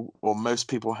they call, or most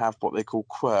people have what they call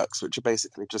quirks, which are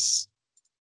basically just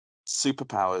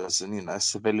superpowers, and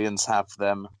civilians have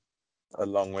them,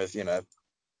 along with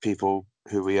people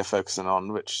who we are focusing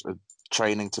on, which are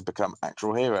training to become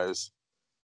actual heroes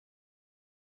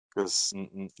because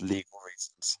legal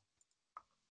reasons.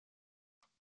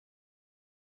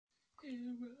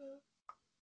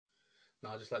 No,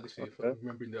 I just like this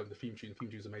remembering the theme tune. The theme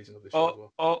tune is amazing of this show as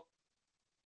well.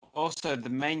 Also, the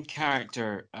main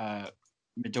character,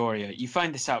 Midoriya, you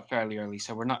find this out fairly early,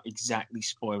 so we're not exactly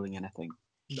spoiling anything.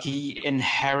 No. He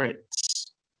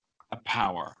inherits a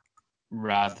power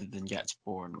rather than gets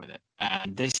born with it.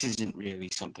 And this isn't really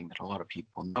something that a lot of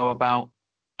people know about.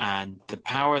 And the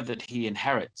power that he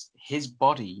inherits, his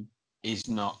body is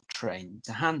not trained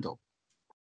to handle.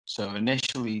 So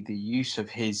initially, the use of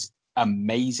his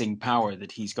amazing power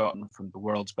that he's gotten from the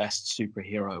world's best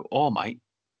superhero, All Might,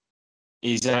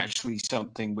 is actually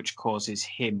something which causes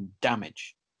him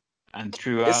damage. And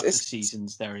throughout the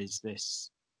seasons, there is this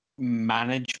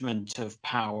management of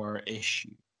power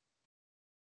issue.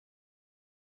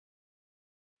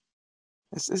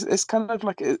 It's kind of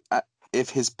like if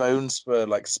his bones were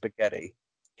like spaghetti,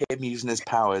 him using his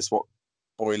power is what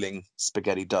boiling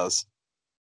spaghetti does.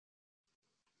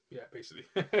 Yeah, basically.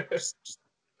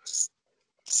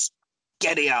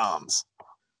 Spaghetti arms.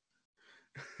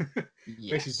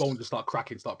 Basically, his bones just start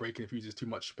cracking, start breaking if he uses too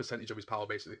much percentage of his power,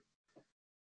 basically.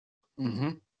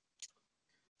 Mm-hmm.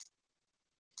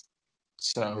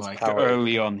 So, like,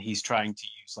 early on, he's trying to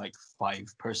use, like,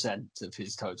 5% of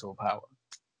his total power.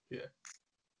 Yeah.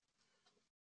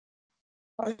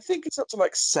 I think it's up to,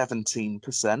 like, 17%.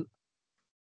 17%?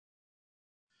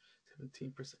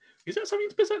 Is that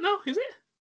 17% now? Is it?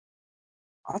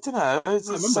 I don't know. I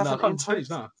remember now. I can't change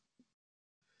now.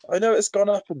 I know it's gone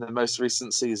up in the most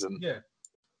recent season. Yeah.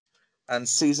 And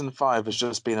season 5 has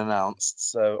just been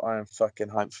announced, so I am fucking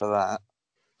hyped for that.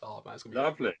 Oh, man, it's gonna be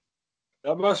lovely.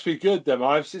 That must be good, then.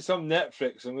 I've seen some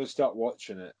Netflix. I'm going to start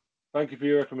watching it. Thank you for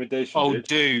your recommendation. Oh,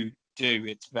 do.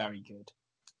 It's very good.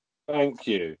 Thank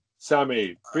you,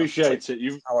 Sammy. Appreciate it.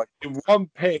 You, in one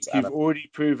pick, you've already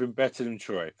proven better than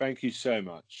Troy. Thank you so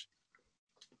much.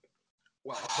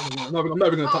 Wow, I'm not even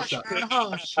going to touch that.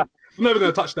 I'm never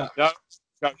going to touch that. No,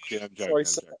 I'm joking.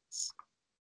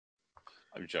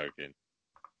 I'm joking.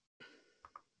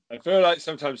 I feel like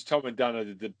sometimes Tom and Dana,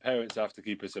 the parents, have to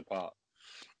keep us apart.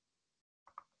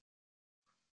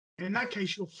 In that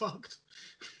case, you're fucked.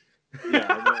 Yeah,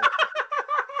 I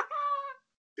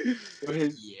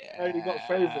know. Only got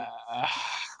favourite.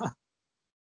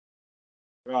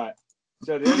 Right.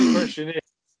 So the only question is,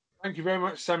 thank you very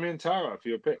much, Sammy and Tara, for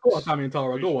your picks. Go on, Sammy and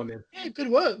Tara. Go on then. Yeah, good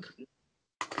work.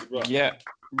 Right. Yeah,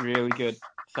 really good.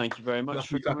 Thank you very much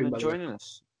for coming and joining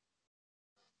us.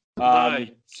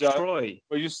 So, Troy.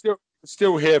 Well, you're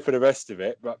still here for the rest of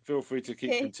it, but feel free to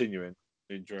keep continuing.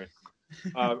 Enjoy.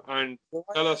 And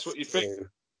tell us what you think.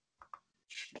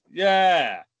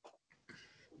 Yeah.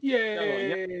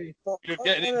 Yay. You're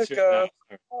getting into it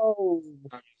now. Oh.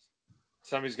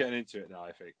 Sammy's getting into it now,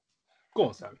 I think. Go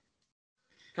on, Sammy.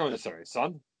 Come on, sorry,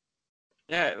 son.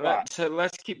 Yeah,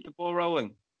 let's keep the ball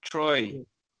rolling. Troy.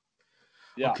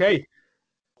 Yeah. Okay,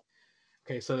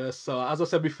 so as I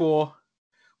said before,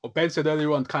 what Ben said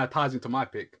earlier on kind of ties into my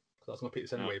pick, because I was going to pick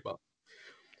this anyway, but...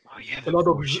 Oh, yeah,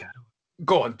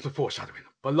 Go on, the foreshadowing.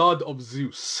 Blood of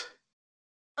Zeus.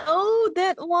 Oh,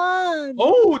 that one.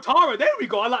 Oh, Tara, there we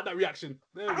go. I like that reaction.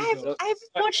 I haven't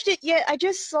watched it yet. I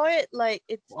just saw it. Like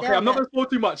it's. Okay, I'm not going to spoil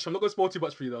too much. I'm not going to spoil too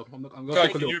much for you though. I'm going to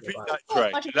take a can you look. repeat that,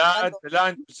 Trey? The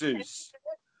land of Zeus.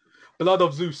 Blood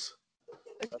of Zeus.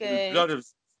 Okay. Blood of.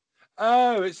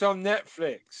 Oh, it's on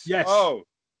Netflix. Yes. Oh,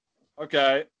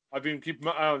 okay. I've been keeping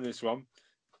my eye on this one.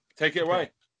 Take it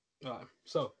away. All right.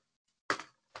 So,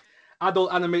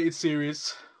 adult animated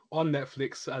series on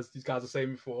Netflix, as these guys are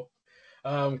saying before.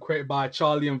 Created by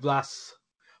Charlie and Vlas.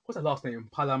 What's that last name?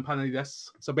 Palanides.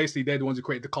 So basically, they're the ones who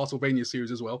created the Castlevania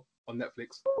series as well on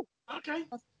Netflix. Okay.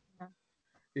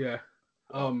 Yeah.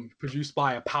 Produced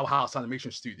by a powerhouse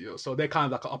animation studio. So they're kind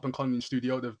of like an up and coming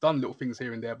studio. They've done little things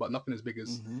here and there, but nothing as big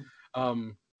as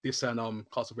this and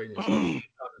Castlevania.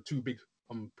 Two big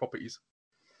properties.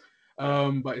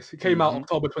 But it came out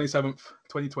October 27th,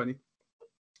 2020.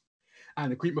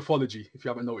 And the Greek mythology, if you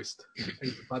haven't noticed,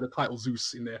 by the title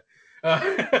Zeus in there.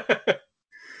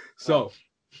 So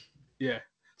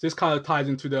this kind of ties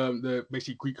into the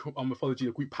basic Greek mythology,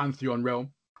 the Greek pantheon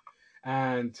realm,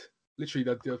 and literally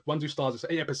the One Zeus Stars is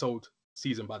an 8-episode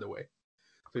season, by the way.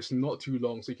 So it's not too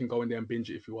long, so you can go in there and binge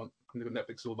it if you want.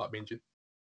 Netflix is all about binging.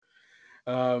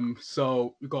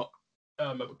 So we got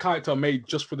a character made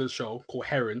just for the show called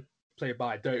Heron, played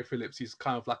by Derek Phillips. He's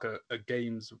kind of like a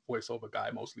games voiceover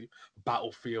guy, mostly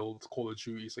Battlefield, Call of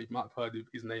Duty. So you might have heard of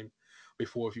his name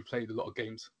before if you played a lot of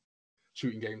games,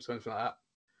 shooting games or anything like that.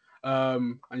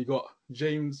 And you got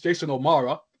Jason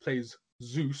O'Mara plays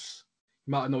Zeus.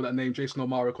 You might know that name, Jason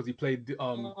O'Mara, because he played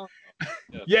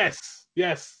yes,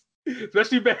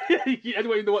 especially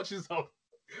anyone who watches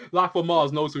Life on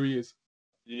Mars knows who he is.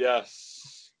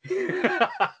 Yes.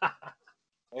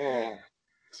 Oh.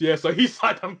 Yeah, so he's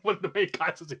like one of the main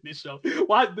characters in this show.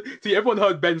 Why? See, everyone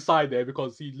heard Ben's side there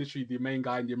because he's literally the main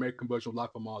guy in the American version of Life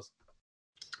on Mars.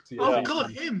 So, yeah, oh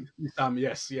God, him! Sam,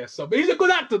 yes. So, but he's a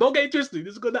good actor. Don't get it twisted.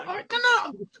 He's a good actor.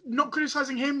 No, not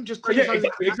criticizing him, just criticizing.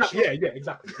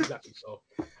 Exactly. So,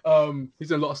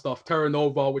 he's in a lot of stuff. Terra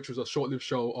Nova, which was a short-lived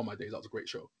show. Oh my days, that was a great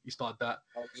show. He started that.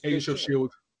 Agents of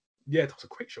Shield. Yeah, that was a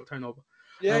great show. Terra Nova.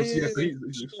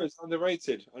 It's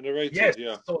underrated. Yes,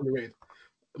 yeah. So underrated.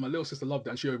 My little sister loved it,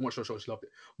 and she even watched the show. She loved it.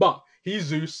 But he's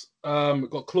Zeus.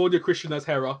 Got Claudia Christian as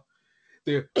Hera,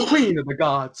 the queen of the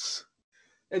gods.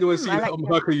 Anyone see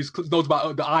Hercules knows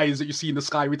about the eyes that you see in the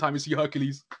sky every time you see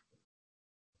Hercules.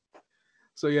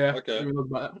 So yeah, okay. Knows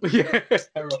about that. Yeah,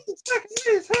 Hera.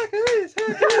 Hercules.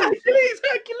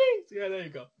 Yeah, there you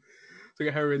go. So you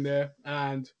get Hera in there,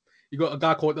 and you got a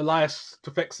guy called Elias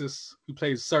Tufexis who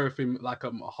plays Seraphim, like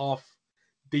a half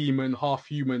demon, half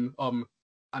human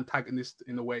antagonist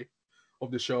in a way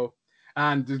of the show.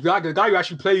 And the guy who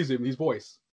actually plays him, his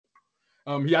voice,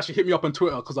 he actually hit me up on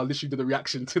Twitter because I literally did a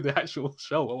reaction to the actual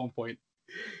show at one point.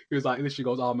 He was like, literally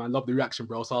goes, "Oh man, love the reaction,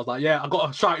 bro." So I was like, "Yeah, I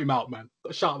gotta shout him out, man.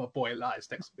 Gotta shout out my boy Elias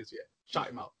Tufexis, yeah. Shout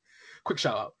him out. Quick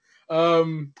shout out."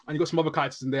 And you got some other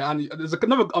characters in there, and there's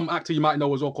another actor you might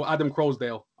know as well called Adam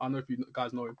Crosdale. I don't know if you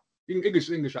guys know him.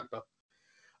 English actor.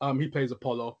 He plays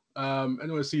Apollo. Anyone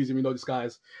who sees him, you know this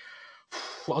guy's.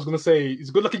 What I was gonna say, he's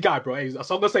a good-looking guy, bro.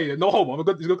 So I'm gonna say, no homo.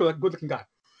 He's a good-looking guy.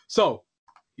 So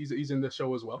he's in the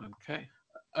show as well. Okay.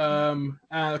 And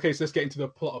okay, so let's get into the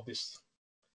plot of this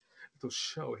little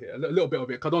show here. A little bit of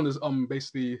it. I don't want to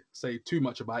basically say too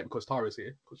much about it because Tara's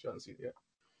here because she hasn't seen it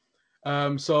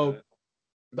yet. So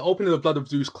the opening of the Blood of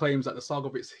Zeus claims that the saga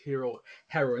of its hero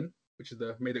Heron, which is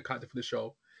the made-up character for the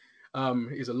show,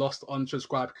 is a lost,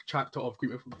 untranscribed chapter of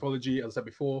Greek mythology, as I said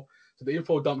before. So the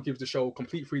info dump gives the show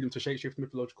complete freedom to shapeshift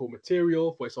mythological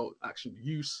material for its own action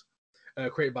use,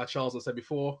 created by Charles, as I said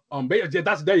before.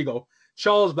 There you go.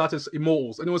 Charles Blattis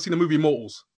Immortals. Anyone seen the movie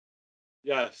Immortals?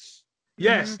 Yes.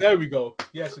 Yes, there we go.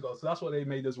 Yes, we go. So that's what they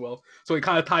made as well. So it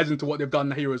kind of ties into what they've done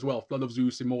here as well. Blood of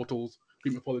Zeus, Immortals,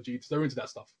 Greek mythology. So they're into that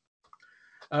stuff.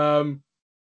 So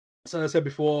as I said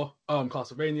before,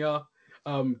 Castlevania.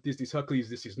 Disney's Hercules,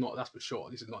 this is not, that's for sure.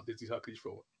 This is not Disney's Hercules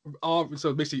for.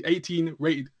 So basically 18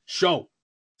 rated show.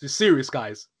 This is serious,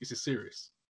 guys. This is serious.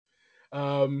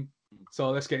 So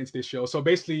let's get into this show. So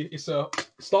basically it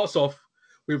starts off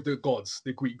with the gods,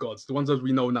 the Greek gods, the ones that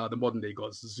we know now, the modern day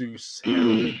gods, Zeus,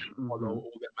 Hera, Apollo,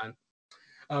 all that,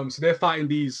 man. So they're fighting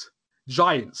these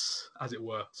giants, as it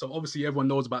were. So obviously everyone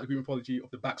knows about the Greek mythology of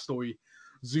the backstory.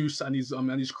 Zeus and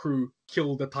his crew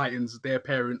kill the Titans, their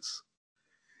parents.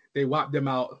 They wipe them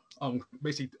out.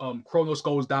 Kronos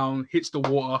goes down, hits the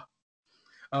water,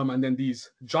 and then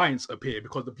these giants appear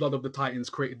because the blood of the Titans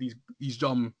created these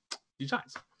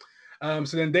giants.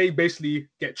 So then they basically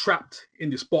get trapped in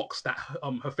this box that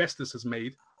Hephaestus has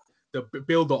made, the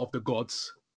builder of the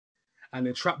gods, and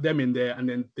then trap them in there. And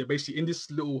then they're basically in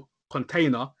this little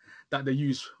container that they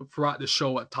use throughout the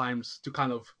show at times to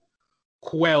kind of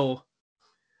quell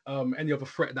any other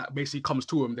threat that basically comes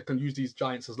to them. They can use these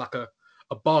giants as like a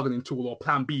bargaining tool or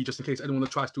plan B just in case anyone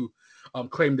tries to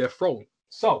claim their throne.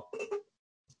 So,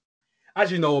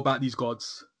 as you know about these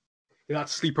gods, they like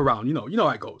to sleep around. You know how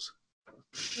it goes.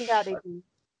 Yeah, they do.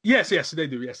 Yes, they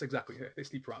do. Yes, exactly. They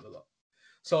sleep around a lot.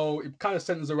 So it kind of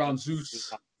centers around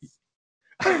Zeus.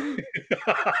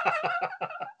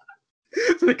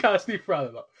 So they kind of sleep around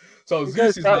a lot. So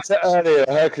Zeus is like earlier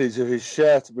Hercules with his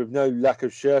shirt, with no lack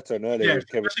of shirt on earlier. Yeah,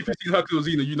 especially if you've seen Hercules,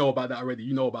 you know about that already.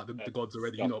 You know about the gods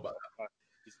already. You know about that.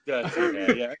 It's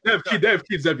dirty, yeah. They have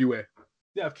kids everywhere.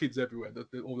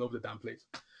 They're all over the damn place.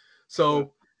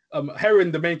 So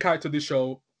Heron, the main character of this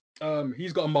show,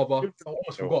 he's got a mother. I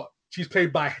almost forgot. She's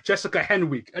played by Jessica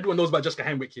Henwick. Everyone knows about Jessica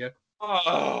Henwick here.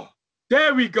 Oh,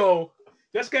 there we go.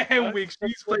 Jessica Henwick.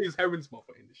 She plays Heron's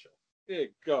mother in the show. Dear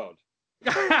God.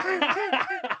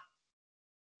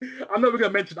 I'm never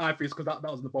going to mention Iface because that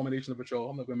was an abomination of a show.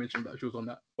 I'm not going to mention that she was on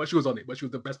that, but she was on it. But she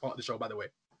was the best part of the show, by the way.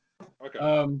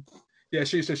 Okay. Yeah,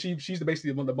 she's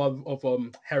basically the mother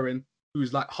of Heron,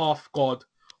 who's like half god,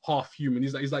 half human.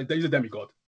 He's a demigod.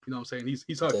 You know what I'm saying?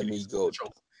 He's Hercules. Demigod.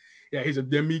 Yeah, he's a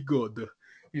demigod.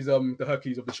 He's the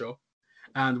Hercules of the show,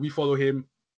 and we follow him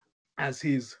as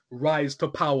his rise to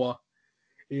power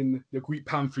in the Greek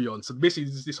pantheon. So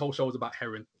basically, this whole show is about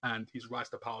Heron and his rise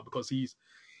to power because he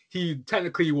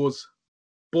technically was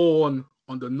born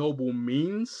under noble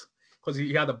means because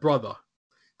he had a brother.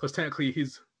 Because technically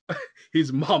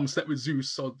his mom slept with Zeus,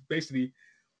 so basically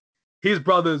his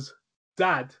brother's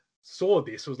dad saw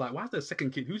this, was like, "Why is there a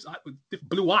second kid who's with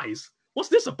blue eyes? What's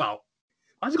this about?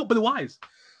 Why's he got blue eyes?"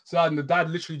 So and the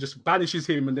dad literally just banishes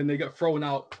him, and then they get thrown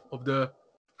out of the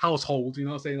household, you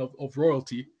know what I'm saying, of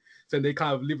royalty. So they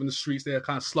kind of live on the streets, they're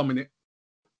kind of slumming it.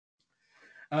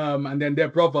 And then their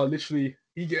brother literally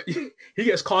he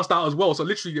gets cast out as well. So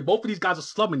literally both of these guys are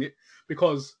slumming it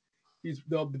because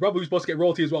the brother who's supposed to get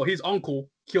royalty as well, his uncle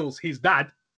kills his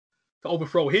dad to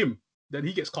overthrow him. Then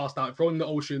he gets cast out, thrown in the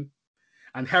ocean,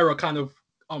 and Hera kind of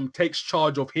takes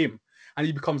charge of him, and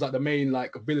he becomes like the main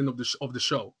like villain of the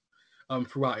show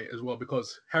throughout it as well,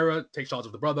 because Hera takes charge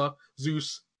of the brother,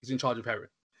 Zeus is in charge of Hera.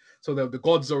 So the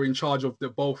gods are in charge of the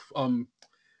both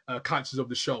characters of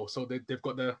the show. So they've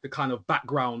got the kind of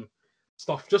background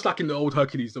stuff, just like in the old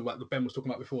Hercules that Ben was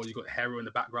talking about before. You got Hera in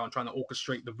the background trying to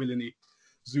orchestrate the villainy.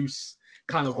 Zeus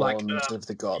kind of Pawns like of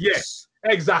the gods. Yes,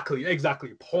 exactly,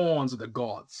 pawns of the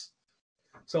gods.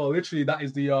 So literally, that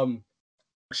is the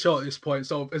show at this point.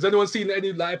 So has anyone seen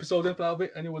any like episode of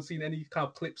it? Anyone seen any kind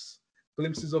of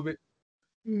glimpses of it?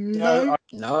 No.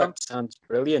 No, it sounds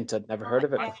brilliant. I'd never heard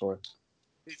of it before.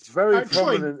 It's very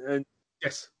Actually- prominent, and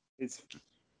Yes.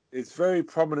 it's very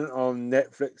prominent on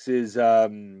Netflix's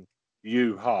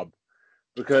U Hub,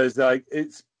 because like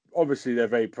it's obviously they're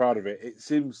very proud of it. It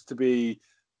seems to be.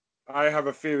 I have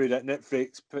a theory that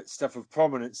Netflix puts stuff of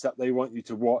prominence that they want you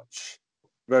to watch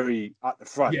very at the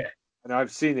front. Yeah. And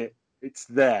I've seen it. It's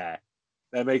there.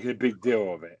 They're making a big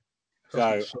deal of it. So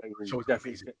I The show will is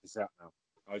definitely amazing. check this out now.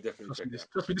 I'll definitely check it out.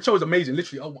 Trust me, the show is amazing.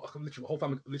 Literally, the whole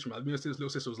family, literally, my little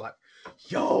sister was like,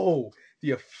 "Yo,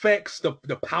 the effects, the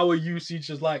power usage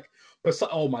is like,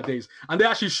 oh my days!" And they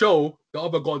actually show the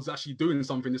other gods actually doing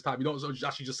something this time. You don't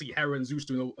actually just see Hera and Zeus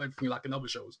doing everything like in other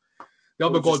shows. The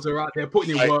other gods are out there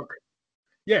putting in work.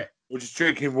 Yeah, We're just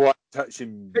drinking wine,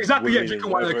 touching. exactly. Yeah, women drinking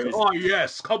and wine. whatever Like, it is. oh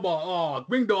yes, come on. Oh,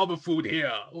 bring the other food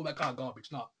here. All that kind of garbage.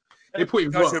 No, they put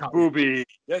in Touch work. a out. booby.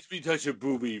 Let me touch a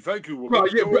booby. Thank you. Bro,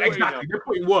 yeah, Go bro, away exactly.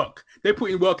 They're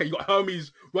putting work. And you got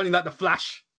Hermes running like the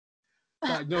Flash.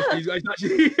 Like, no, he's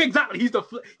actually exactly.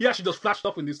 He actually does Flash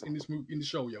stuff in this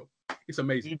show, yo. It's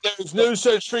amazing. There is no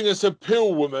such thing as a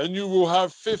pill woman. You will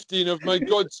have 15 of my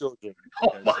godchildren.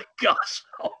 Oh my gosh.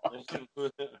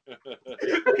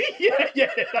 yeah,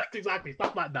 that's exactly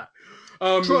stuff like that.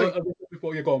 Troy.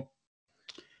 Before you go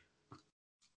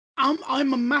on.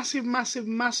 I'm a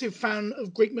massive fan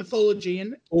of Greek mythology,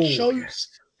 and Oh, shows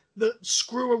that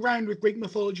screw around with Greek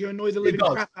mythology annoy the living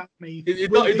does. crap out of me. It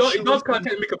Will does this kind of show-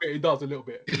 take me a bit. It does a little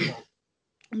bit.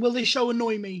 Will this show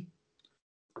annoy me?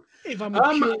 If I'm a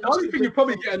The pure only thing you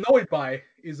probably get annoyed by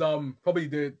is probably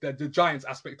the giants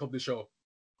aspect of the show.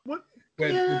 What? Where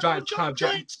Yeah, the giants kind of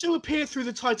get. giants do appear through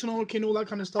the Titanomic and all that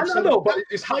kind of stuff. I so know, but that-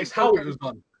 it's how it was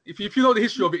done. If you know the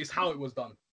history of it, it's how it was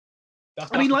done.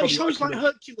 I mean, like probably shows what like I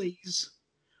should Hercules,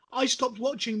 I stopped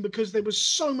watching because there was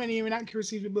so many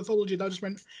inaccuracies with mythology that I just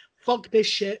went, "Fuck this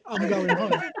shit, I'm going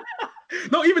home." have.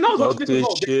 No, even I was Fuck watching this.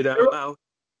 this shit out now.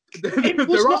 It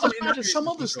was not as bad as some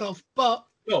other stuff, but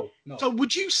No. so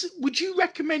would you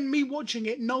recommend me watching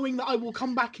it, knowing that I will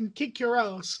come back and kick your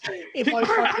ass if Kick I your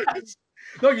fuck it? ass.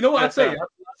 No, you know what I'd say?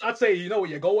 I'd say, you know what,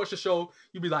 yeah, go watch the show.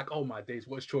 You'd be like, oh my days,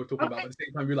 what is Troy talking about? But at the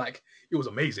same time, you're like, it was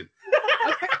amazing.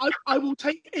 I will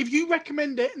take, if you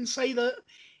recommend it and say that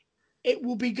it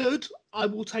will be good, I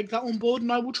will take that on board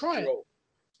and I will try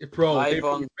it. Bro, Live they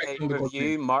on respect all the gods.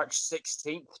 pay-per-view, March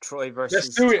 16th, Troy versus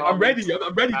Let's do it. I'm Tom. ready.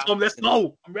 I'm ready, Tom. Let's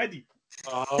go. I'm ready.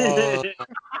 Oh,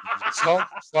 Tom's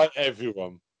like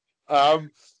everyone.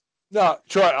 No,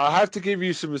 Troy, I have to give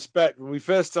you some respect. When we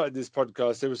first started this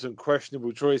podcast, there were some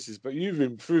questionable choices, but you've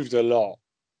improved a lot.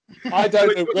 I don't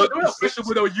know. They were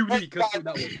questionable, they were unique. Let's put it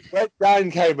that way. When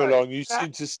Dan came Right. along, you That-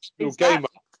 seemed to step your Is game that,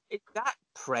 up. is that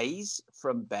praise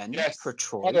from Ben Yes. for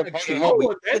Troy? Hold on, hold on, Two hold on.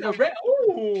 weeks Oh, then I read.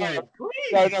 Oh,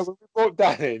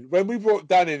 No, when we brought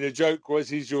Dan in, the joke was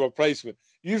he's your replacement.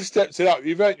 You've stepped it up.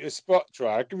 You've earned your spot, Troy.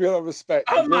 I give you a lot of respect.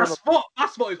 Oh, my spot. My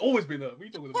spot has always been there. What are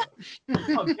you talking about?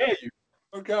 How dare you?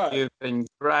 Okay. You've been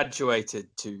graduated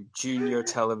to Junior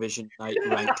Television Night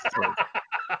Rank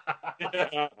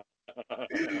 3.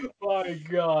 My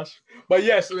gosh. But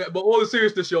yes, but all the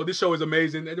seriousness, this show is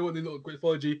amazing. Anyone in Greek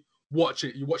mythology, watch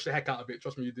it. You watch the heck out of it.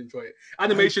 Trust me, you'd enjoy it.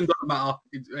 Animation doesn't matter.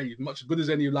 It's much as good as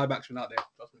any live action out there.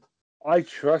 Trust me. I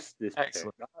trust this.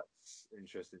 Excellent. Pick. That's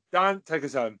interesting. Dan, take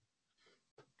us home.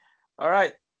 All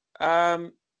right.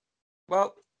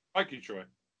 Well, thank you, Troy.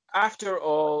 After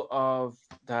all of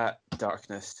that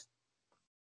darkness,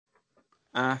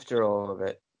 after all of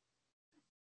it,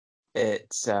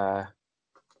 it's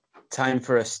time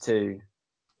for us to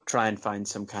try and find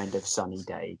some kind of sunny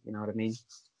day. You know what I mean?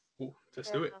 Ooh, let's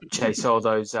do it. Chase all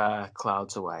those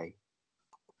clouds away.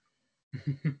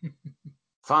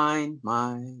 Find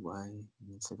my way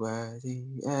into where the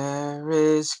air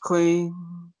is clean.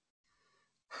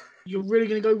 You're really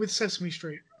going to go with Sesame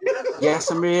Street?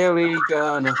 Yes, I'm really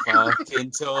gonna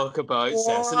fucking talk about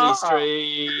Sesame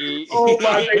Street. Oh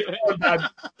my God,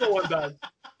 go on, Dan.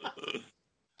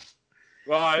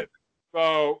 Right.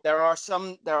 So there are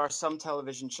some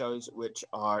television shows which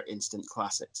are instant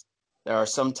classics. There are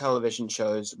some television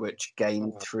shows which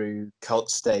gain through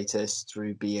cult status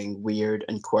through being weird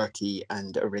and quirky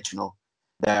and original.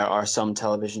 There are some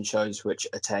television shows which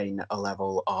attain a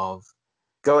level of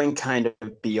going kind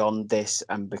of beyond this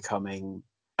and becoming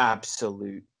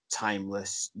absolute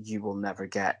timeless. You won't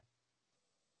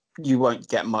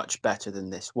get much better than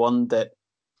this. One that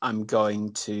I'm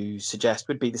going to suggest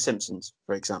would be The Simpsons,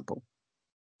 for example.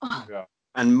 Yeah.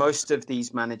 And most of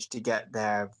these manage to get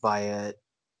there via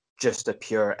just a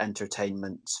pure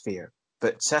entertainment sphere.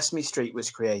 But Sesame Street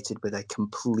was created with a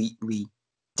completely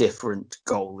different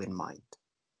goal in mind.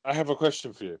 I have a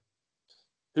question for you.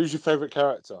 Who's your favourite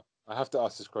character? I have to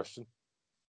ask this question.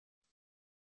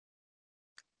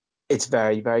 It's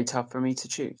very, very tough for me to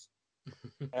choose.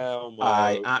 Elmo.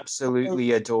 I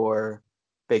absolutely adore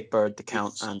Big Bird, the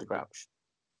Count, and the Grouch.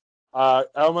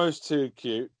 Elmo's too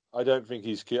cute. I don't think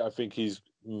he's cute. I think he's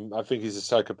a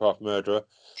psychopath murderer.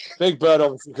 Big Bird,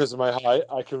 obviously, because of my height,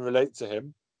 I can relate to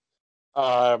him.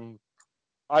 I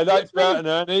like Bert and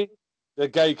Ernie. They're a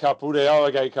gay couple. They are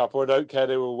a gay couple. I don't care.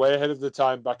 They were way ahead of the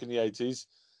time back in the 80s,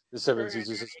 the 70s, and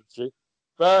 60s.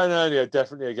 Bert and Ernie are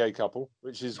definitely a gay couple,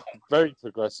 which is very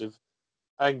progressive.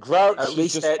 And Grouch at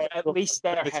least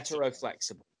they're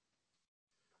hetero-flexible.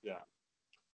 Yeah.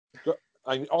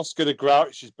 And Oscar the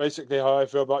Grouch is basically how I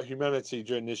feel about humanity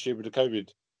during this year with the COVID.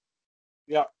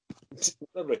 Yeah.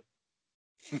 Lovely.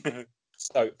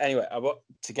 So anyway,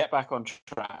 to get back on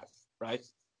track, right?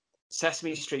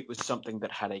 Sesame Street was something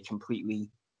that had a completely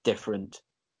different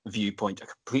viewpoint, a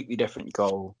completely different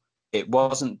goal. It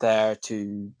wasn't there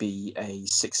to be a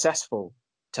successful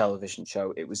television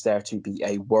show. It was there to be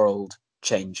a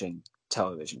world-changing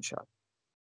television show.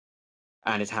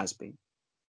 And it has been.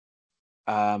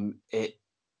 It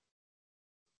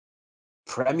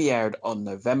premiered on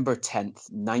November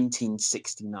 10th,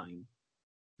 1969.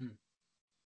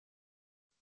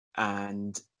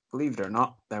 And believe it or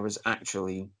not, there was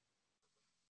actually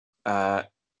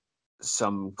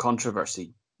some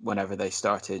controversy whenever they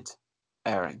started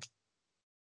airing.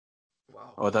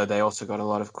 Wow. Although they also got a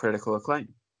lot of critical acclaim.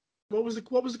 What was the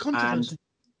controversy?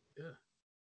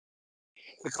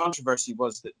 The controversy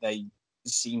was that they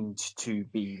seemed to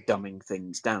be dumbing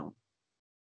things down.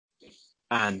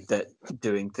 And that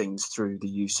doing things through the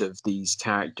use of these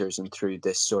characters and through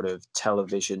this sort of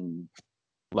television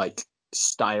like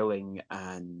styling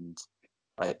and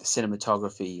like the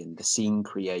cinematography and the scene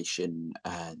creation,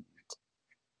 and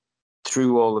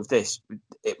through all of this,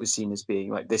 it was seen as being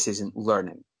like, this isn't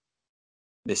learning.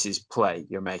 This is play.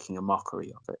 You're making a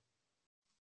mockery of it.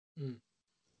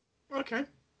 Okay.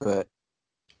 But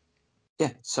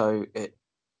yeah, so it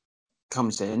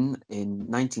comes in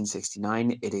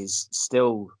 1969. It is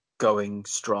still going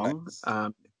strong,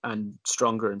 and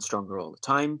stronger all the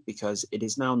time, because it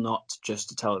is now not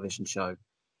just a television show.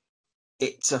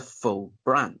 It's a full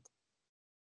brand.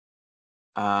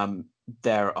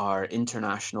 There are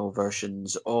international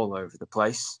versions all over the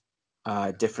place,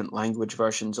 different language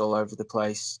versions all over the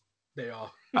place. They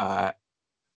are.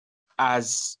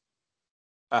 As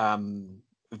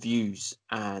views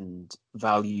and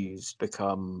values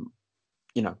become,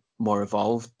 more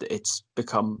evolved, it's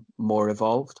become more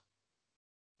evolved.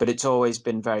 But it's always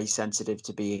been very sensitive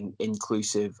to being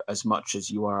inclusive as much as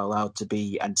you are allowed to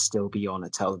be and still be on a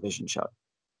television show.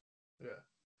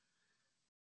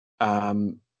 Yeah.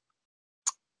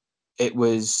 It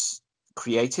was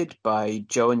created by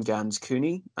Joe and Gans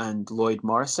Cooney and Lloyd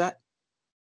Morissette,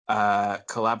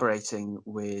 collaborating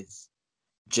with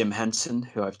Jim Henson,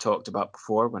 who I've talked about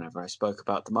before whenever I spoke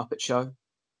about The Muppet Show.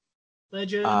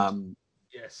 Legend.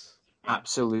 Yes.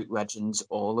 Absolute legends,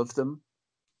 all of them.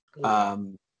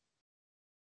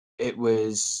 It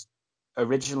was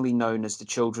originally known as the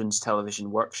Children's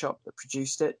Television Workshop that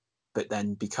produced it, but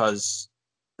then because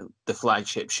the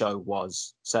flagship show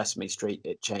was Sesame Street.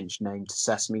 It changed name to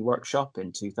Sesame Workshop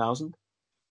in 2000.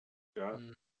 Yeah.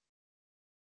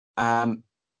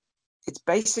 It's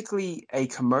basically a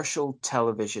commercial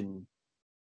television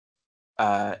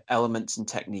elements and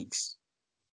techniques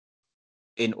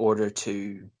in order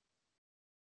to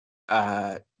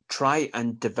try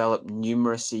and develop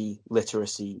numeracy,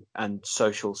 literacy, and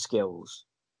social skills,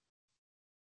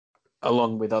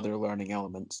 along with other learning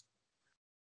elements,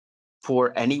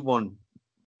 for anyone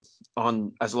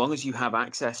on, as long as you have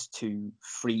access to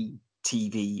free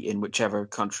TV in whichever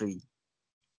country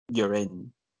you're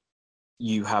in,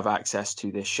 you have access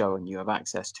to this show and you have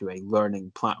access to a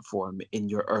learning platform in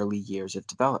your early years of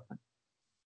development.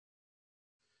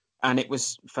 And it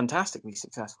was fantastically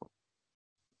successful.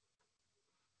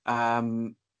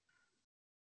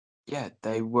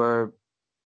 They were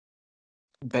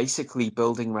basically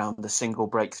building around the single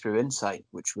breakthrough insight,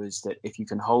 which was that if you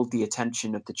can hold the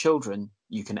attention of the children,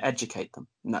 you can educate them.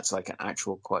 And that's like an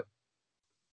actual quote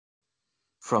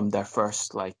from their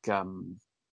first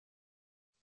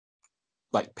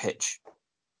pitch.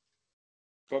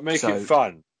 But make it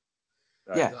fun.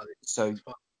 Yeah. So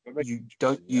you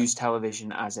don't use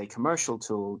television as a commercial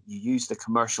tool. You use the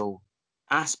commercial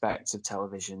aspects of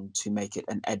television to make it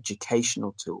an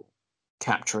educational tool,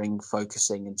 capturing,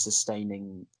 focusing, and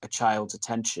sustaining a child's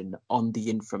attention on the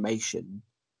information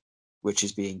which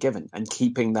is being given, and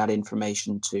keeping that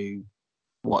information to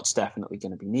what's definitely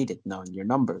going to be needed, knowing your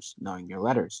numbers, knowing your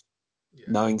letters,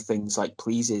 knowing things like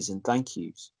pleases and thank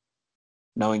yous,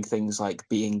 knowing things like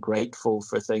being grateful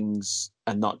for things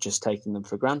and not just taking them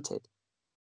for granted,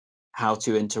 how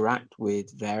to interact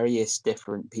with various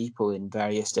different people in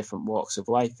various different walks of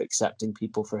life, accepting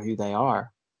people for who they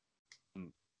are.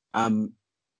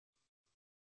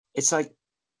 It's like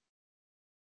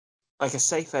a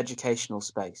safe educational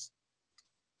space.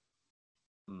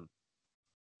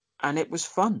 And it was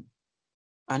fun.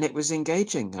 And it was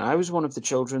engaging. I was one of the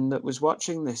children that was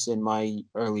watching this in my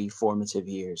early formative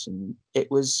years, and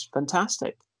it was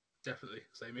fantastic. Definitely.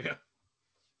 Same here.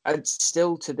 And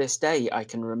still to this day, I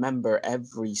can remember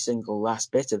every single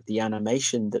last bit of the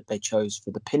animation that they chose for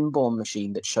the pinball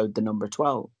machine that showed the number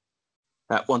 12.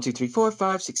 1, 2, 3, 4,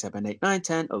 5, 6, 7, 8, 9,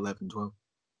 10, 11, 12.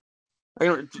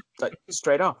 Like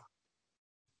straight off.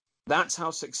 That's how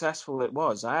successful it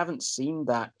was. I haven't seen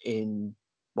that in,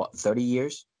 30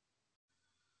 years?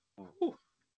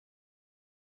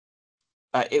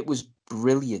 It was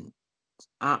brilliant.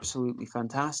 Absolutely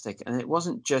fantastic. And it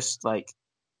wasn't just like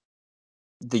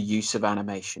the use of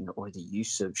animation or the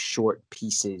use of short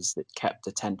pieces that kept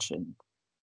attention.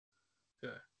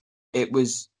 Yeah. It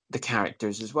was the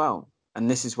characters as well. And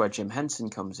this is where Jim Henson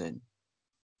comes in.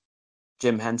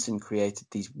 Jim Henson created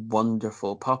these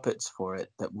wonderful puppets for it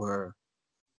that were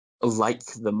like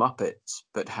the Muppets,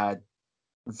 but had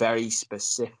very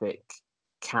specific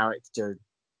character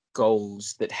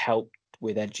goals that helped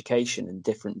with education and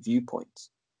different viewpoints.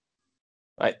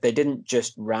 Like, they didn't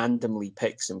just randomly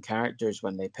pick some characters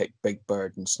when they picked Big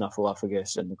Bird and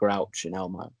Snuffleupagus and the Grouch and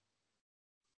Elmo.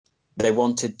 They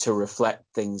wanted to reflect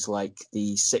things like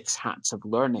the 6 hats of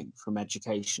learning from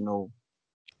educational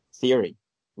theory,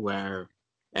 where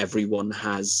everyone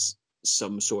has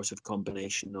some sort of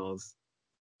combination of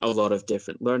a lot of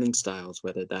different learning styles,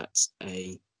 whether that's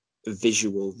a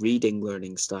visual reading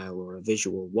learning style or a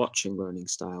visual watching learning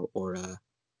style or a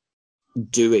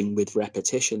doing with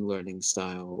repetition learning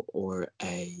style or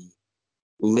a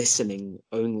listening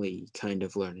only kind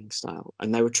of learning style.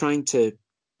 And they were trying to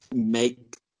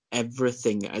make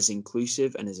everything as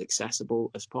inclusive and as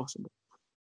accessible as possible.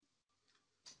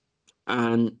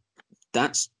 And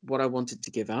that's what I wanted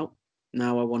to give out.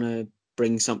 Now I want to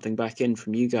bring something back in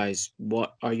from you guys.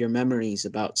 What are your memories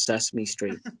about Sesame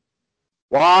Street?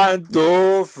 1,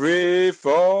 2, 3,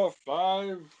 4,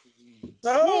 5.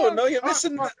 No, you're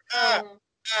missing that.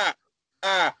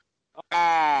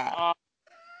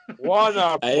 One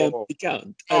apple. I am to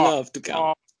count. I love to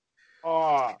count.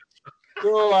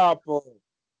 2 apples.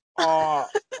 Oh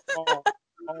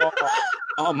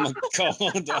my god!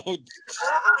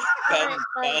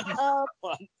 Oh,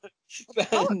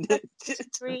 Ben,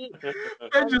 Street.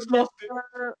 I just lost it.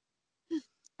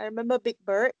 I remember Big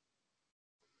Bird.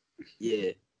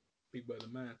 Yeah. Big Bird the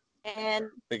man. And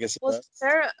Biggest was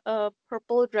there a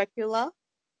purple Dracula?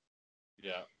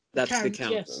 Yeah. That's the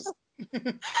Count, count. yes.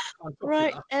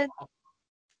 Right, and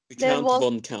The there count was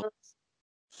one count.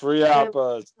 3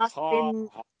 apples. dustbin,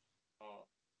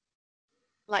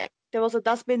 like there was a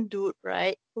dustbin dude,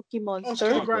 right? Cookie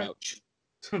Monster. Oscar Grouch.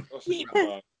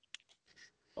 Grouch.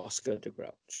 Oscar the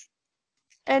Grouch.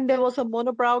 And there was a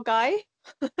monobrow guy.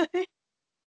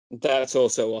 That's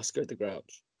also Oscar the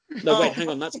Grouch. No, wait, hang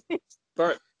on. That's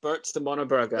Bert. Bert's the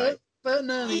monobrow guy. Bert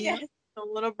and Ernie. Yes, the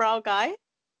little brown guy.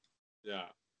 Yeah.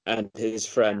 And his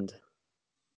friend.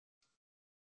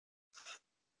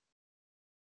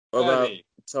 What about Ernie.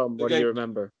 Tom? What do you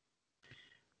remember?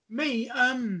 Me,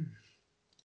 I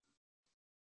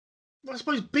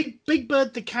suppose Big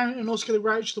Bird, the Count, and Oscar the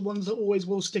Grouch are the ones that always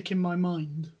will stick in my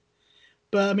mind.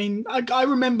 But I mean, I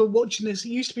remember watching this. It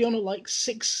used to be on at like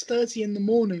 6:30 in the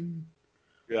morning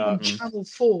on Channel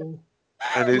 4.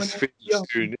 And his theme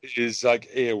tune is like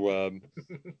earworm.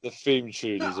 The theme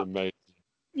tune is amazing.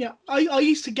 Yeah, I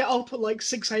used to get up at like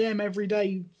 6 a.m. every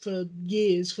day for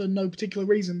years for no particular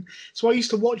reason. So I used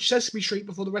to watch Sesame Street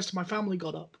before the rest of my family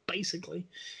got up, basically.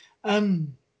 So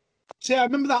yeah, I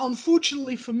remember that.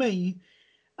 Unfortunately for me,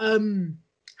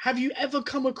 have you ever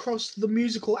come across the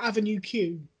musical Avenue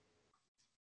Q?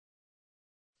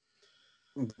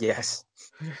 Yes.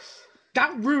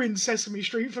 That ruined Sesame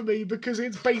Street for me because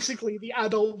it's basically the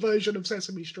adult version of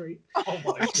Sesame Street. Oh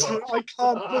my god! So I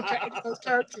can't look at any of those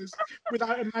characters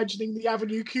without imagining the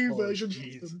Avenue Q versions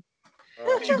of them.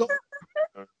 You got...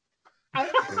 I'm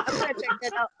gonna check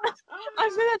that out. I'm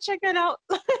gonna check it out.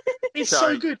 It's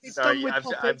so good. It's done with I've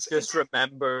puppets. just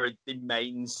remembered the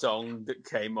main song that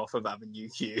came off of Avenue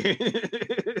Q.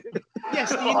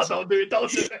 Yes, Don't do it!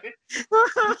 Don't do it!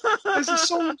 There's a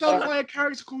song done by a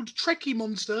character called Trekkie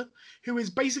Monster, who is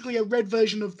basically a red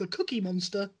version of the Cookie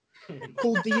Monster,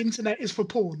 called The Internet is for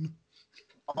Porn.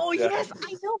 Oh yes,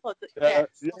 I know about the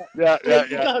There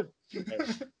you go.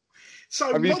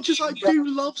 So much as I do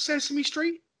love Sesame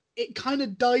Street, it kind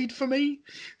of died for me.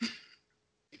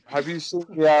 Have you seen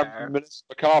the Melissa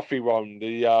McCarthy one,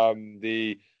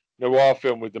 the noir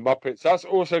film with the Muppets? That's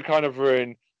also kind of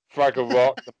ruined Fraggle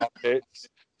Rock, the Muppets,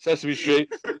 Sesame Street,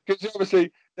 because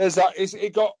obviously there's that.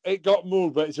 It got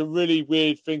moved, but it's a really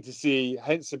weird thing to see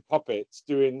Henson puppets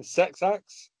doing sex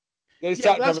acts.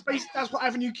 That's what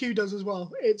Avenue Q does as well.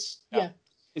 It's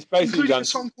it's basically including a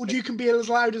song called "You Can Be as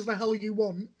Loud as the Hell You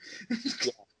Want."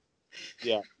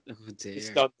 Oh dear. It's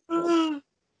done.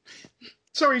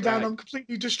 Sorry, Dan, I'm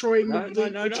completely destroying No.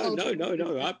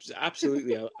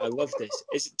 Absolutely, I love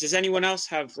this. Does anyone else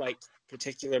have like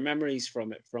particular memories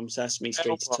from it, from Sesame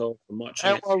Street at all, from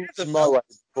watching it? Moe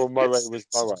was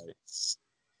Moe.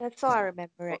 That's all I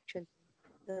remember actually.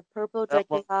 The Purple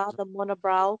Dracula, the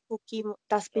Monobrow, Cookie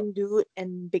Dustbin Dude,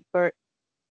 and Big Bird.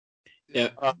 Yeah.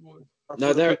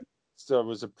 No, there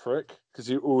was a prick because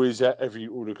he always ate every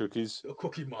order cookies. A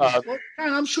Cookie Monster.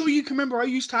 And I'm sure you can remember. I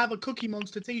used to have a Cookie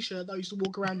Monster T-shirt that I used to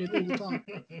walk around in all the time.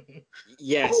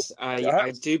 Yes,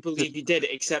 I do believe he did.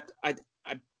 Except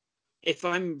if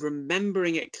I'm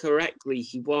remembering it correctly,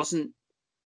 he wasn't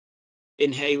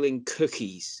inhaling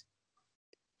cookies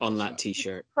on that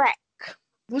T-shirt. Crack.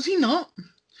 Was he not?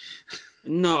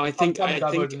 No, I think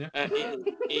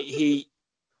he.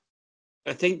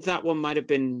 I think that one might have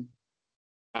been,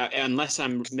 unless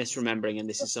I'm misremembering, and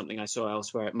this is something I saw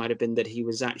elsewhere. It might have been that he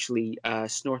was actually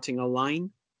snorting a line.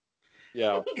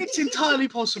 Yeah, it's entirely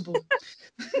possible.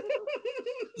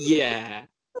 Yeah,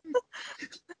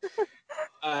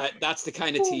 that's the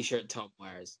kind of T-shirt Tom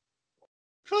wears.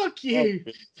 Fuck you.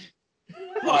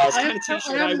 That's the kind of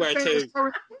T-shirt I wear too.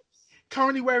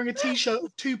 Currently wearing a T-shirt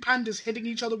of two pandas hitting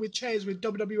each other with chairs with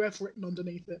WWF written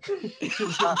underneath it.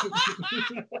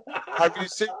 Have you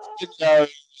seen videos?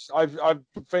 I'm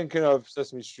thinking of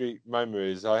Sesame Street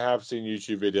memories. I have seen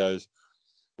YouTube videos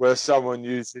where someone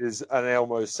uses an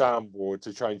Elmo soundboard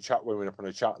to try and chat women up on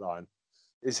a chat line.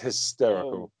 It's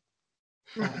hysterical.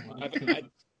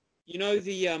 You know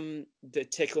the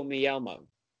Tickle Me Elmo?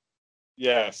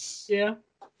 Yes. Yeah.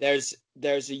 There's a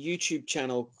YouTube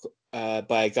channel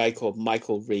by a guy called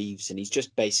Michael Reeves, and he's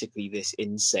just basically this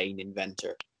insane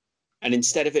inventor. And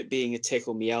instead of it being a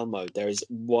Tickle Me Elmo, there is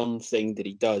one thing that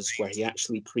he does where he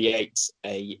actually creates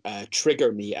a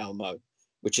Trigger Me Elmo,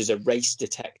 which is a race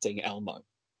detecting Elmo.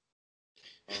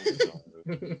 Oh,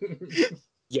 no.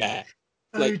 Yeah.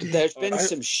 Like, there's been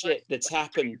some shit that's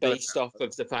happened based off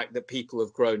of the fact that people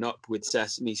have grown up with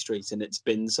Sesame Street, and it's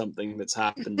been something that's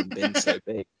happened and been so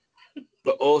big.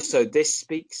 But also, this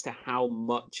speaks to how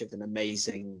much of an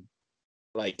amazing,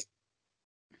 like,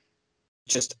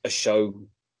 just a show,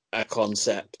 a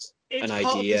concept, it's an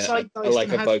idea,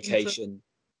 like a vocation.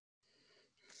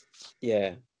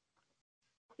 Yeah.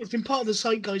 It's been part of the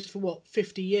zeitgeist for,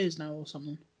 50 years now or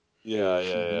something?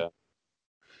 Yeah.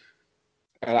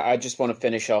 I just want to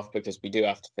finish off, because we do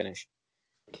have to finish,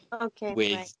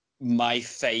 with my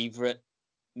favourite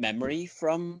memory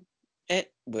from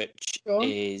it, which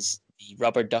is the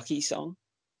Rubber Ducky song.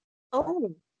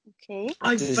 Oh, okay.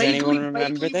 Does anyone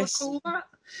remember this? Recall that.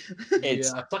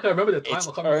 I remember the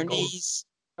time. It's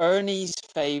Ernie's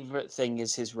favorite thing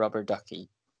is his rubber ducky.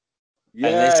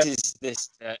 Yeah. And this is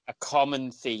a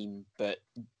common theme, but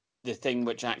the thing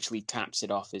which actually taps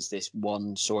it off is this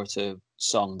one sort of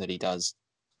song that he does.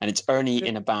 And it's Ernie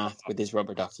in a bath with his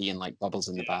rubber ducky and like bubbles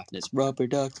in the bath. And it's rubber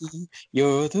ducky,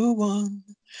 you're the one.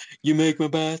 You make my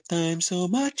bath time so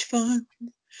much fun.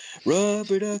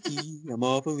 Rubber ducky, I'm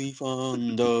awfully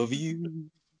fond of you.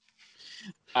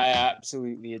 I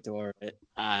absolutely adore it.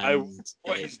 And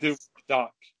what he's doing with the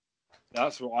duck?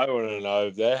 That's what I want to know.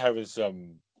 They're having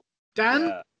some. Dan,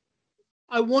 Yeah.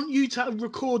 I want you to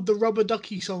record the Rubber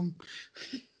Ducky song.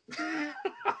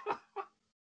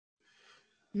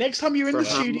 Next time you're in the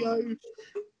studio,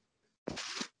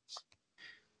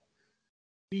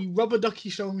 the Rubber Ducky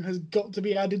song has got to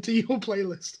be added to your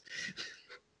playlist.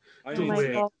 I Oh need my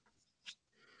to- god.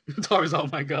 Tara's, oh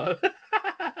my god.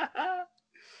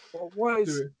 Well, what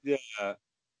is? Yeah.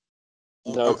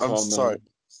 no I'm comment. sorry.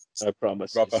 No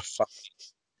promise.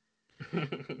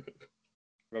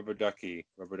 Rubber ducky.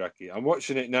 I'm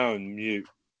watching it now on mute,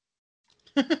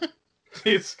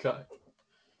 This guy.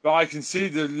 but I can see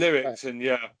the lyrics, and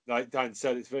yeah, like Dan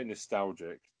said, it's very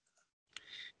nostalgic.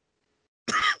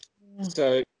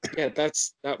 So yeah,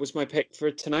 that was my pick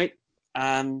for tonight.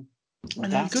 And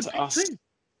That's good pick us too.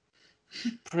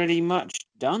 pretty much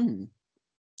done.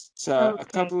 So Okay. a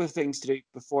couple of things to do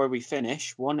before we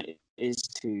finish. One is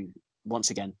to once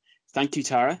again thank you,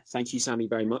 Tara. Thank you, Sammy,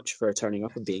 very much for turning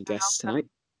up and being guests tonight.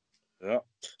 Yeah.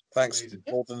 Thanks. Amazing.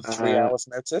 More than 3 hours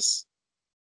notice.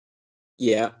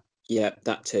 Yeah,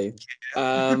 that too.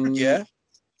 Yeah.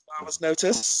 Hours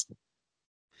notice.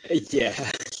 Yeah.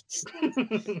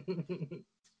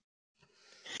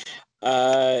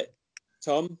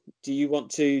 Tom, do you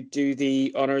want to do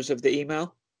the honors of the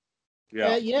email?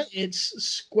 Yeah. Yeah,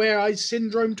 it's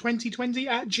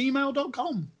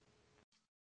squareeyesyndrome2020@gmail.com.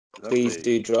 Please Lovely.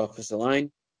 do drop us a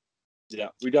line. Yeah.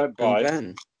 We don't And buy.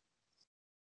 then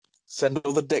Send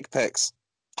all the dick pics.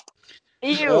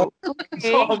 Ew.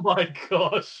 Okay. Oh my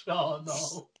gosh. Oh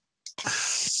no.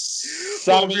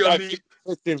 Sammy, I think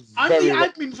it's been I'm very the well.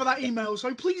 admin for that email,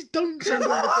 so please don't send all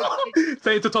the dick pics.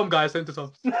 Send it to Tom, guys. Send it to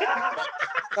Tom.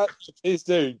 Please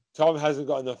do. Tom hasn't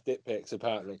got enough dick pics,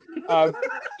 apparently.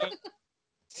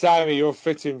 Sammy, you're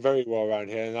fitting very well around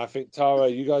here, and I think Tara,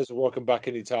 you guys are welcome back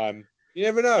anytime. You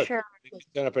never know. Sure. You can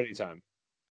turn up anytime.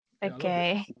 I love it.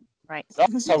 Okay. Right.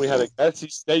 Last time we had a guest, he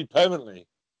stayed permanently,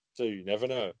 so you never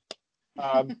know.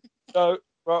 Well,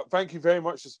 thank you very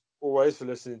much as always for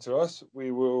listening to us.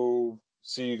 We will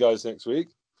see you guys next week.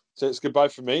 So it's goodbye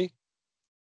from me.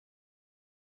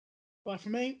 Bye for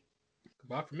me.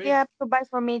 Goodbye from me. Yeah, goodbye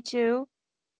for me too.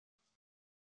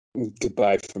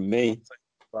 goodbye from me.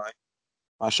 Bye.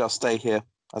 I shall stay here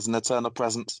as an eternal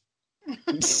presence.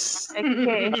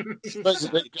 Okay.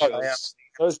 Basically, guys.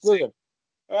 So it's brilliant.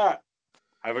 All right.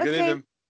 Have a good Okay. evening.